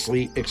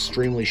obviously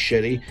extremely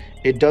shitty.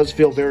 It does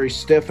feel very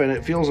stiff, and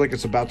it feels like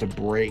it's about to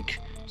break.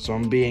 So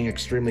I'm being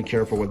extremely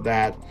careful with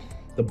that.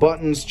 The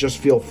buttons just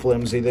feel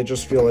flimsy. They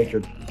just feel like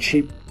your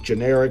cheap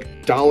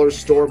generic dollar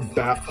store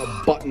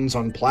buttons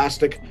on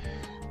plastic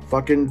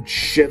fucking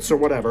shits or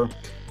whatever.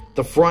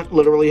 The front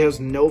literally has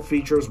no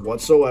features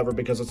whatsoever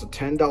because it's a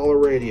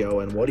 $10 radio,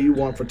 and what do you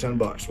want for 10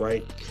 bucks,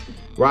 right?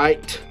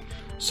 Right?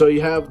 So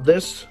you have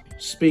this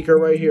speaker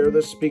right here.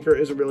 This speaker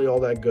isn't really all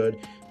that good,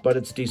 but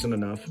it's decent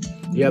enough.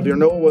 You have your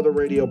NOAA Weather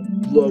Radio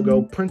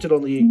logo printed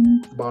on the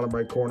bottom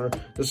right corner.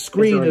 The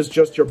screen is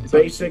just your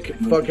basic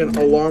fucking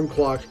alarm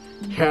clock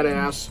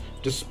head-ass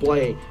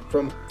display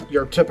from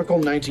your typical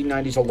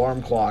 1990s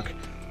alarm clock.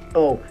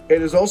 Oh,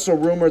 it is also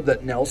rumored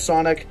that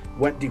Nelsonic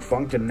went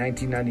defunct in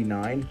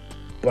 1999,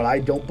 but I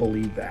don't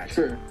believe that.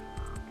 Sure.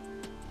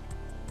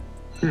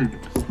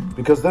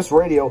 Because this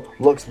radio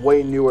looks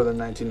way newer than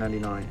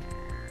 1999.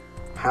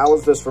 How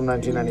is this from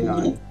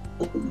 1999?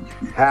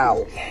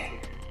 How?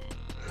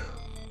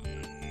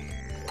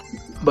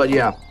 But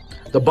yeah,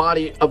 the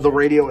body of the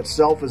radio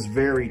itself is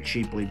very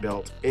cheaply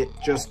built. It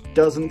just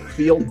doesn't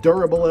feel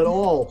durable at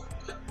all.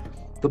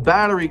 The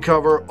battery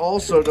cover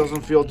also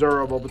doesn't feel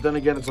durable, but then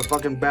again, it's a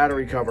fucking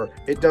battery cover.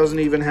 It doesn't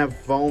even have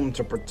foam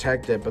to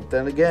protect it, but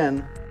then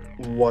again,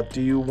 what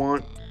do you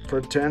want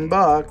for 10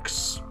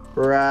 bucks?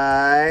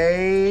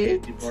 Right?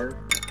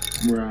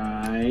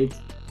 Right.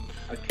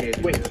 A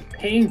candy Wait, bar.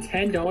 paying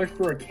 $10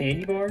 for a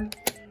candy bar?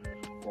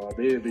 Well,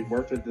 maybe it'd be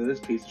worth it to this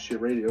piece of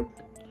shit radio.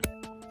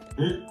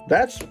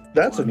 That's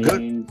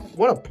good,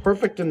 what a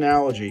perfect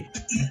analogy.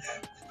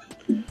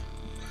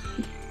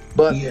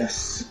 But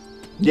yes.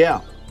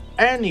 Yeah.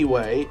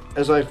 Anyway,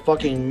 as I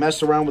fucking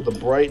mess around with the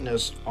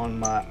brightness on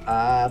my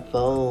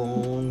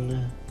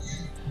iPhone,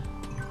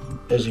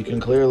 as you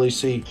can clearly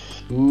see,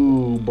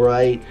 ooh,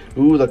 bright,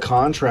 ooh, the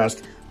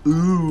contrast,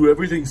 ooh,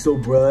 everything's so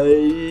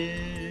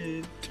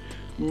bright,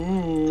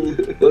 ooh,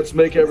 let's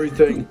make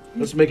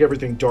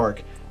everything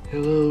dark.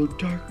 Hello,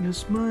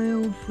 darkness, my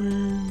old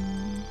friend.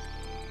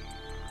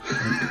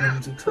 I've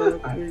come to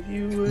talk with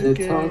you again.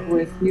 To talk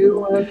with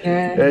you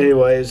again.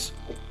 Anyways,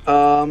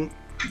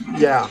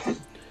 yeah.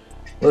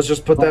 Let's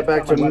just put that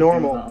back to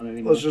normal.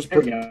 Let's just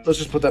put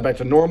that back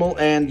to normal,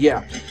 and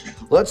yeah.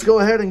 Let's go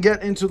ahead and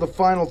get into the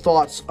final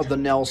thoughts of the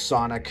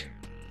Nelsonic.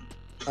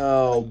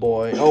 Oh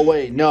boy. Oh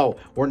wait, no.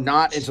 We're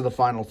not into the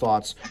final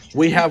thoughts.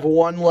 We have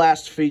one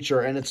last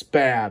feature, and it's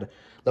bad.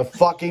 The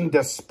fucking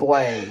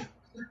display.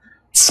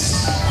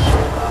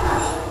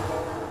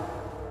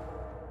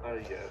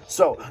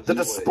 So, the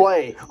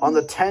display on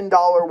the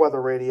 $10 weather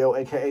radio,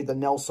 aka the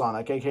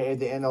Nelsonic, aka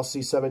the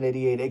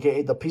NLC788,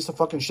 aka the piece of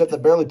fucking shit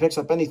that barely picks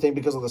up anything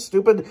because of the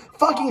stupid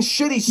fucking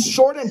shitty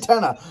short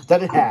antenna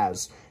that it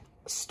has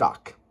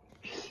stuck.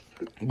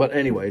 But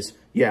anyways,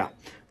 yeah.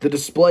 The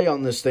display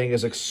on this thing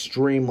is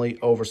extremely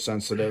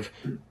oversensitive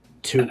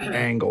to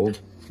angled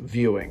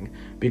viewing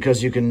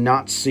because you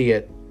cannot see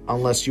it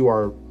unless you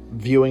are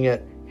viewing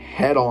it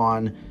head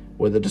on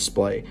with a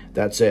display.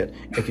 That's it.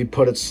 If you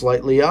put it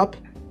slightly up,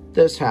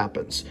 this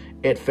happens.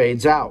 It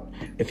fades out.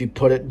 If you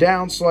put it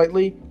down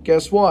slightly,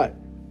 guess what?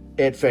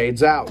 It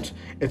fades out.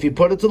 If you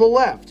put it to the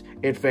left,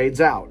 it fades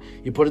out.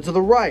 You put it to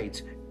the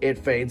right, it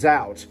fades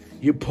out.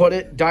 You put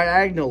it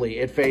diagonally,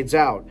 it fades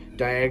out.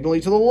 Diagonally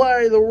to the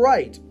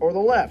right or the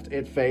left,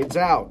 it fades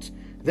out.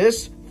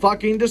 This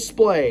fucking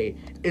display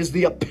is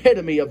the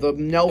epitome of the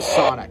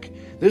Nelsonic.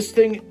 This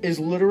thing is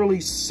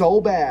literally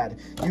so bad.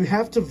 You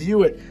have to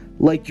view it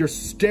like you're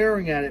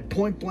staring at it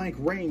point blank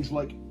range,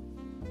 like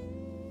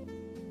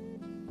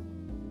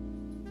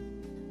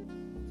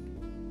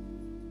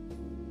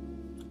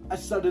I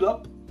set it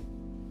up.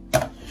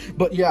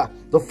 But yeah,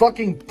 the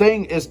fucking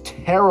thing is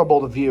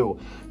terrible to view.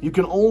 You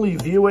can only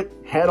view it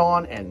head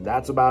on, and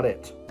that's about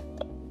it.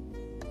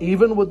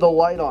 Even with the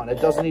light on, it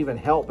doesn't even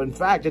help. In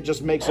fact, it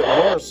just makes it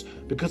worse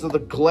because of the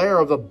glare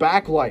of the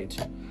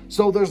backlight.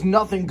 So there's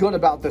nothing good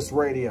about this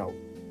radio.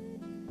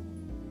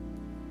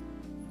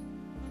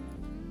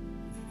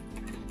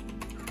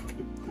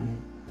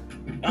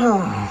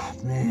 Ah,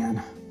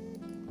 man.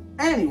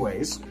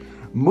 Anyways,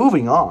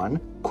 moving on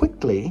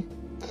quickly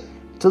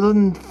to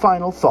the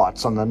final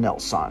thoughts on the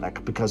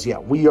Nelsonic, because yeah,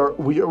 we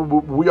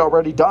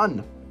already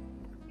done.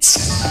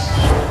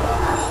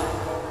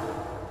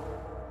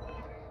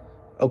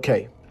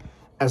 Okay,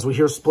 as we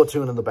hear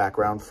Splatoon in the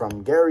background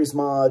from Gary's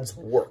Mods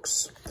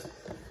Works.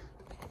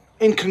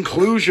 In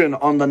conclusion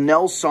on the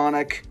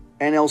Nelsonic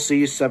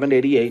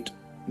NLC788,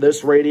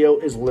 this radio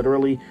is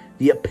literally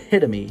the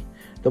epitome,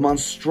 the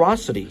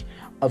monstrosity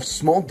of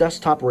small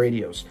desktop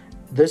radios.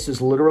 This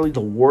is literally the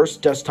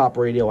worst desktop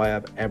radio I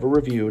have ever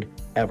reviewed,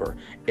 ever.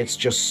 It's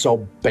just so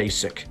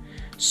basic.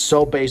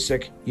 So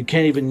basic, you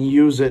can't even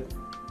use it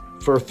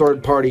for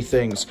third-party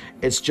things.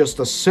 It's just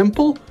a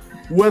simple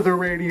weather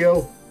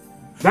radio.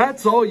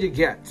 That's all you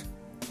get.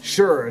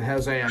 Sure, it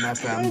has AM,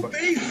 FM, but...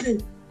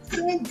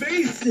 So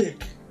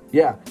basic!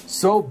 Yeah,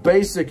 so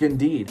basic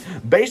indeed.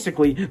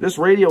 Basically, this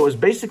radio is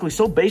basically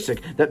so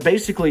basic that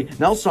basically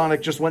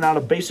Nelsonic just went out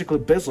of basically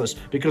business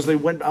because they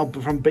went out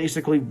from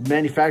basically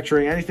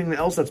manufacturing anything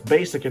else that's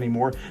basic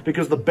anymore,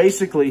 because the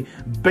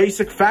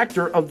basic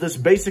factor of this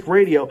basic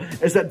radio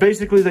is that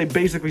basically they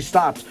basically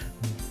stopped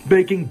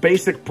making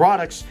basic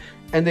products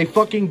And they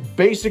fucking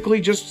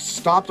basically just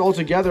stopped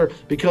altogether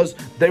because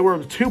they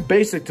were too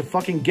basic to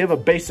fucking give a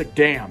basic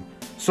damn.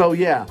 So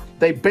yeah,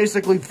 they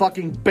basically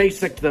fucking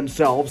basicked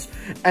themselves,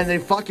 and they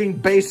fucking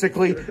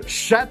basically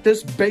shut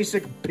this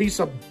basic piece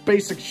of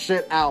basic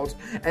shit out,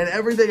 and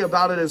everything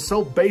about it is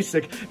so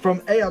basic,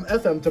 from AM,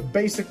 FM to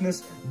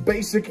basicness,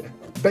 basic.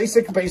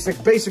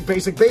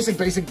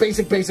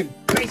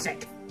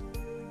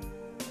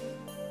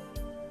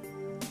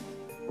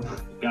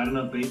 Got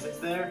enough basics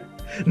there?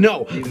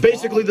 No,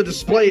 basically the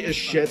display is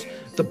shit,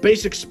 the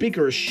basic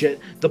speaker is shit,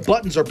 the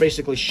buttons are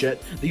basically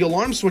shit, the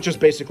alarm switch is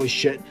basically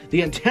shit,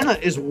 the antenna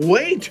is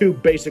way too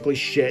basically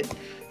shit,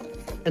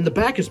 and the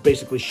back is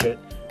basically shit,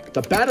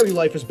 the battery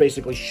life is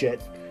basically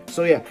shit.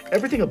 So yeah,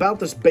 everything about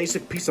this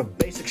basic piece of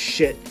basic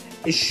shit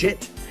is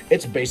shit.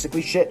 It's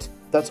basically shit.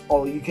 That's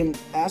all you can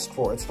ask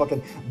for. It's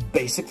fucking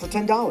basic for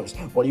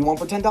 $10. What do you want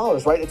for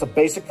 $10, right? It's a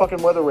basic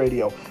fucking weather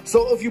radio.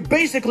 So if you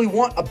basically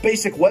want a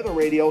basic weather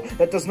radio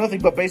that does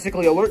nothing but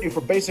basically alert you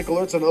for basic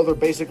alerts and other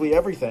basically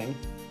everything,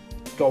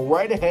 go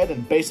right ahead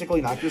and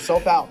basically knock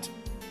yourself out.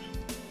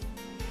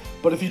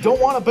 But if you don't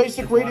want a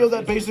basic radio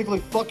that basically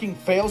fucking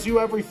fails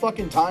you every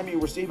fucking time you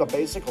receive a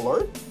basic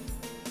alert,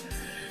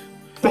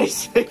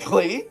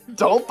 basically,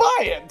 don't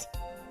buy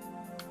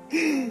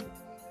it.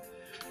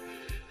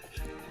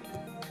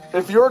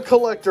 If you're a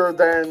collector,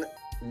 then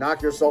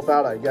knock yourself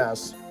out, I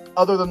guess.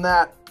 Other than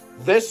that,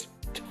 this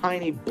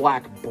tiny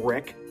black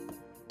brick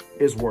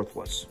is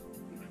worthless.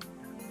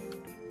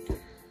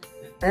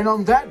 And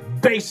on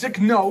that basic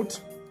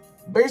note,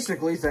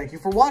 basically, thank you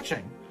for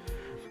watching.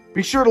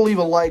 Be sure to leave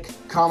a like,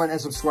 comment,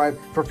 and subscribe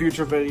for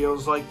future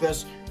videos like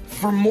this.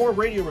 For more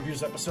radio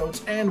reviews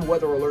episodes and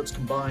weather alerts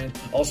combined,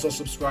 also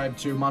subscribe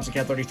to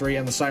MonsterCat33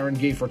 and the Siren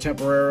Geek for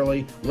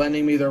temporarily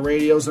lending me their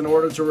radios in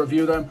order to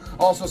review them.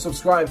 Also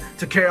subscribe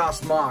to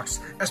Chaos Mox,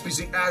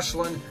 SPC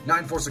Ashland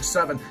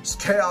 9467.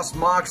 Chaos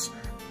Mox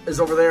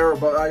is over there,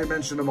 but I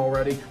mentioned him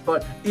already.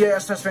 But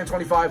EAS Test Fan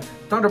 25,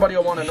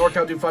 Thunderbuddy 01, and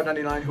NorCal Dude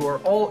 599, who are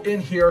all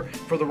in here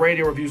for the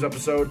radio reviews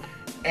episode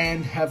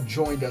and have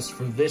joined us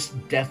for this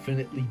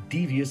definitely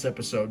devious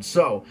episode.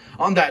 So,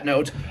 on that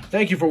note,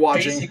 thank you for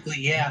watching. Basically,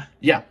 yeah.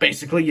 Yeah,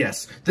 basically,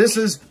 yes. This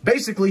is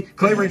basically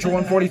Clay Ranger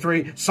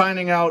 143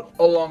 signing out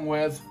along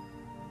with...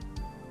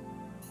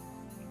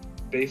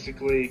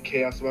 Basically,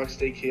 Chaos Mox,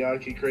 stay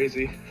chaotic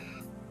crazy.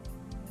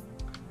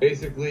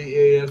 Basically,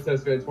 EAS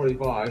Test Fan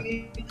 25.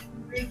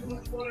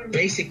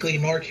 Basically,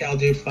 NorCal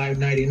Dude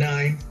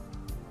 599.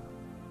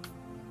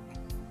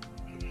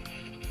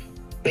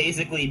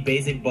 Basically,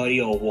 Basic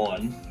Buddy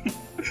 01.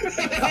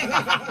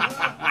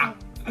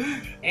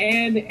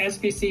 And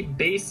SPC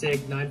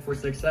Basic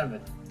 9467.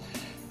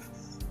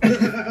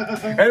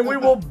 And we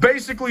will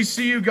basically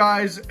see you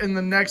guys in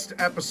the next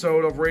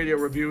episode of Radio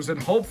Reviews,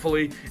 and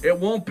hopefully it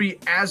won't be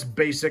as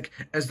basic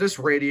as this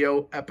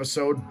radio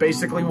episode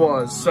basically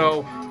was.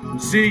 So,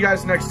 see you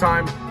guys next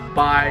time.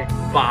 Bye.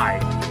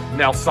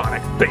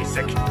 Nelsonic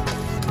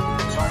Basic.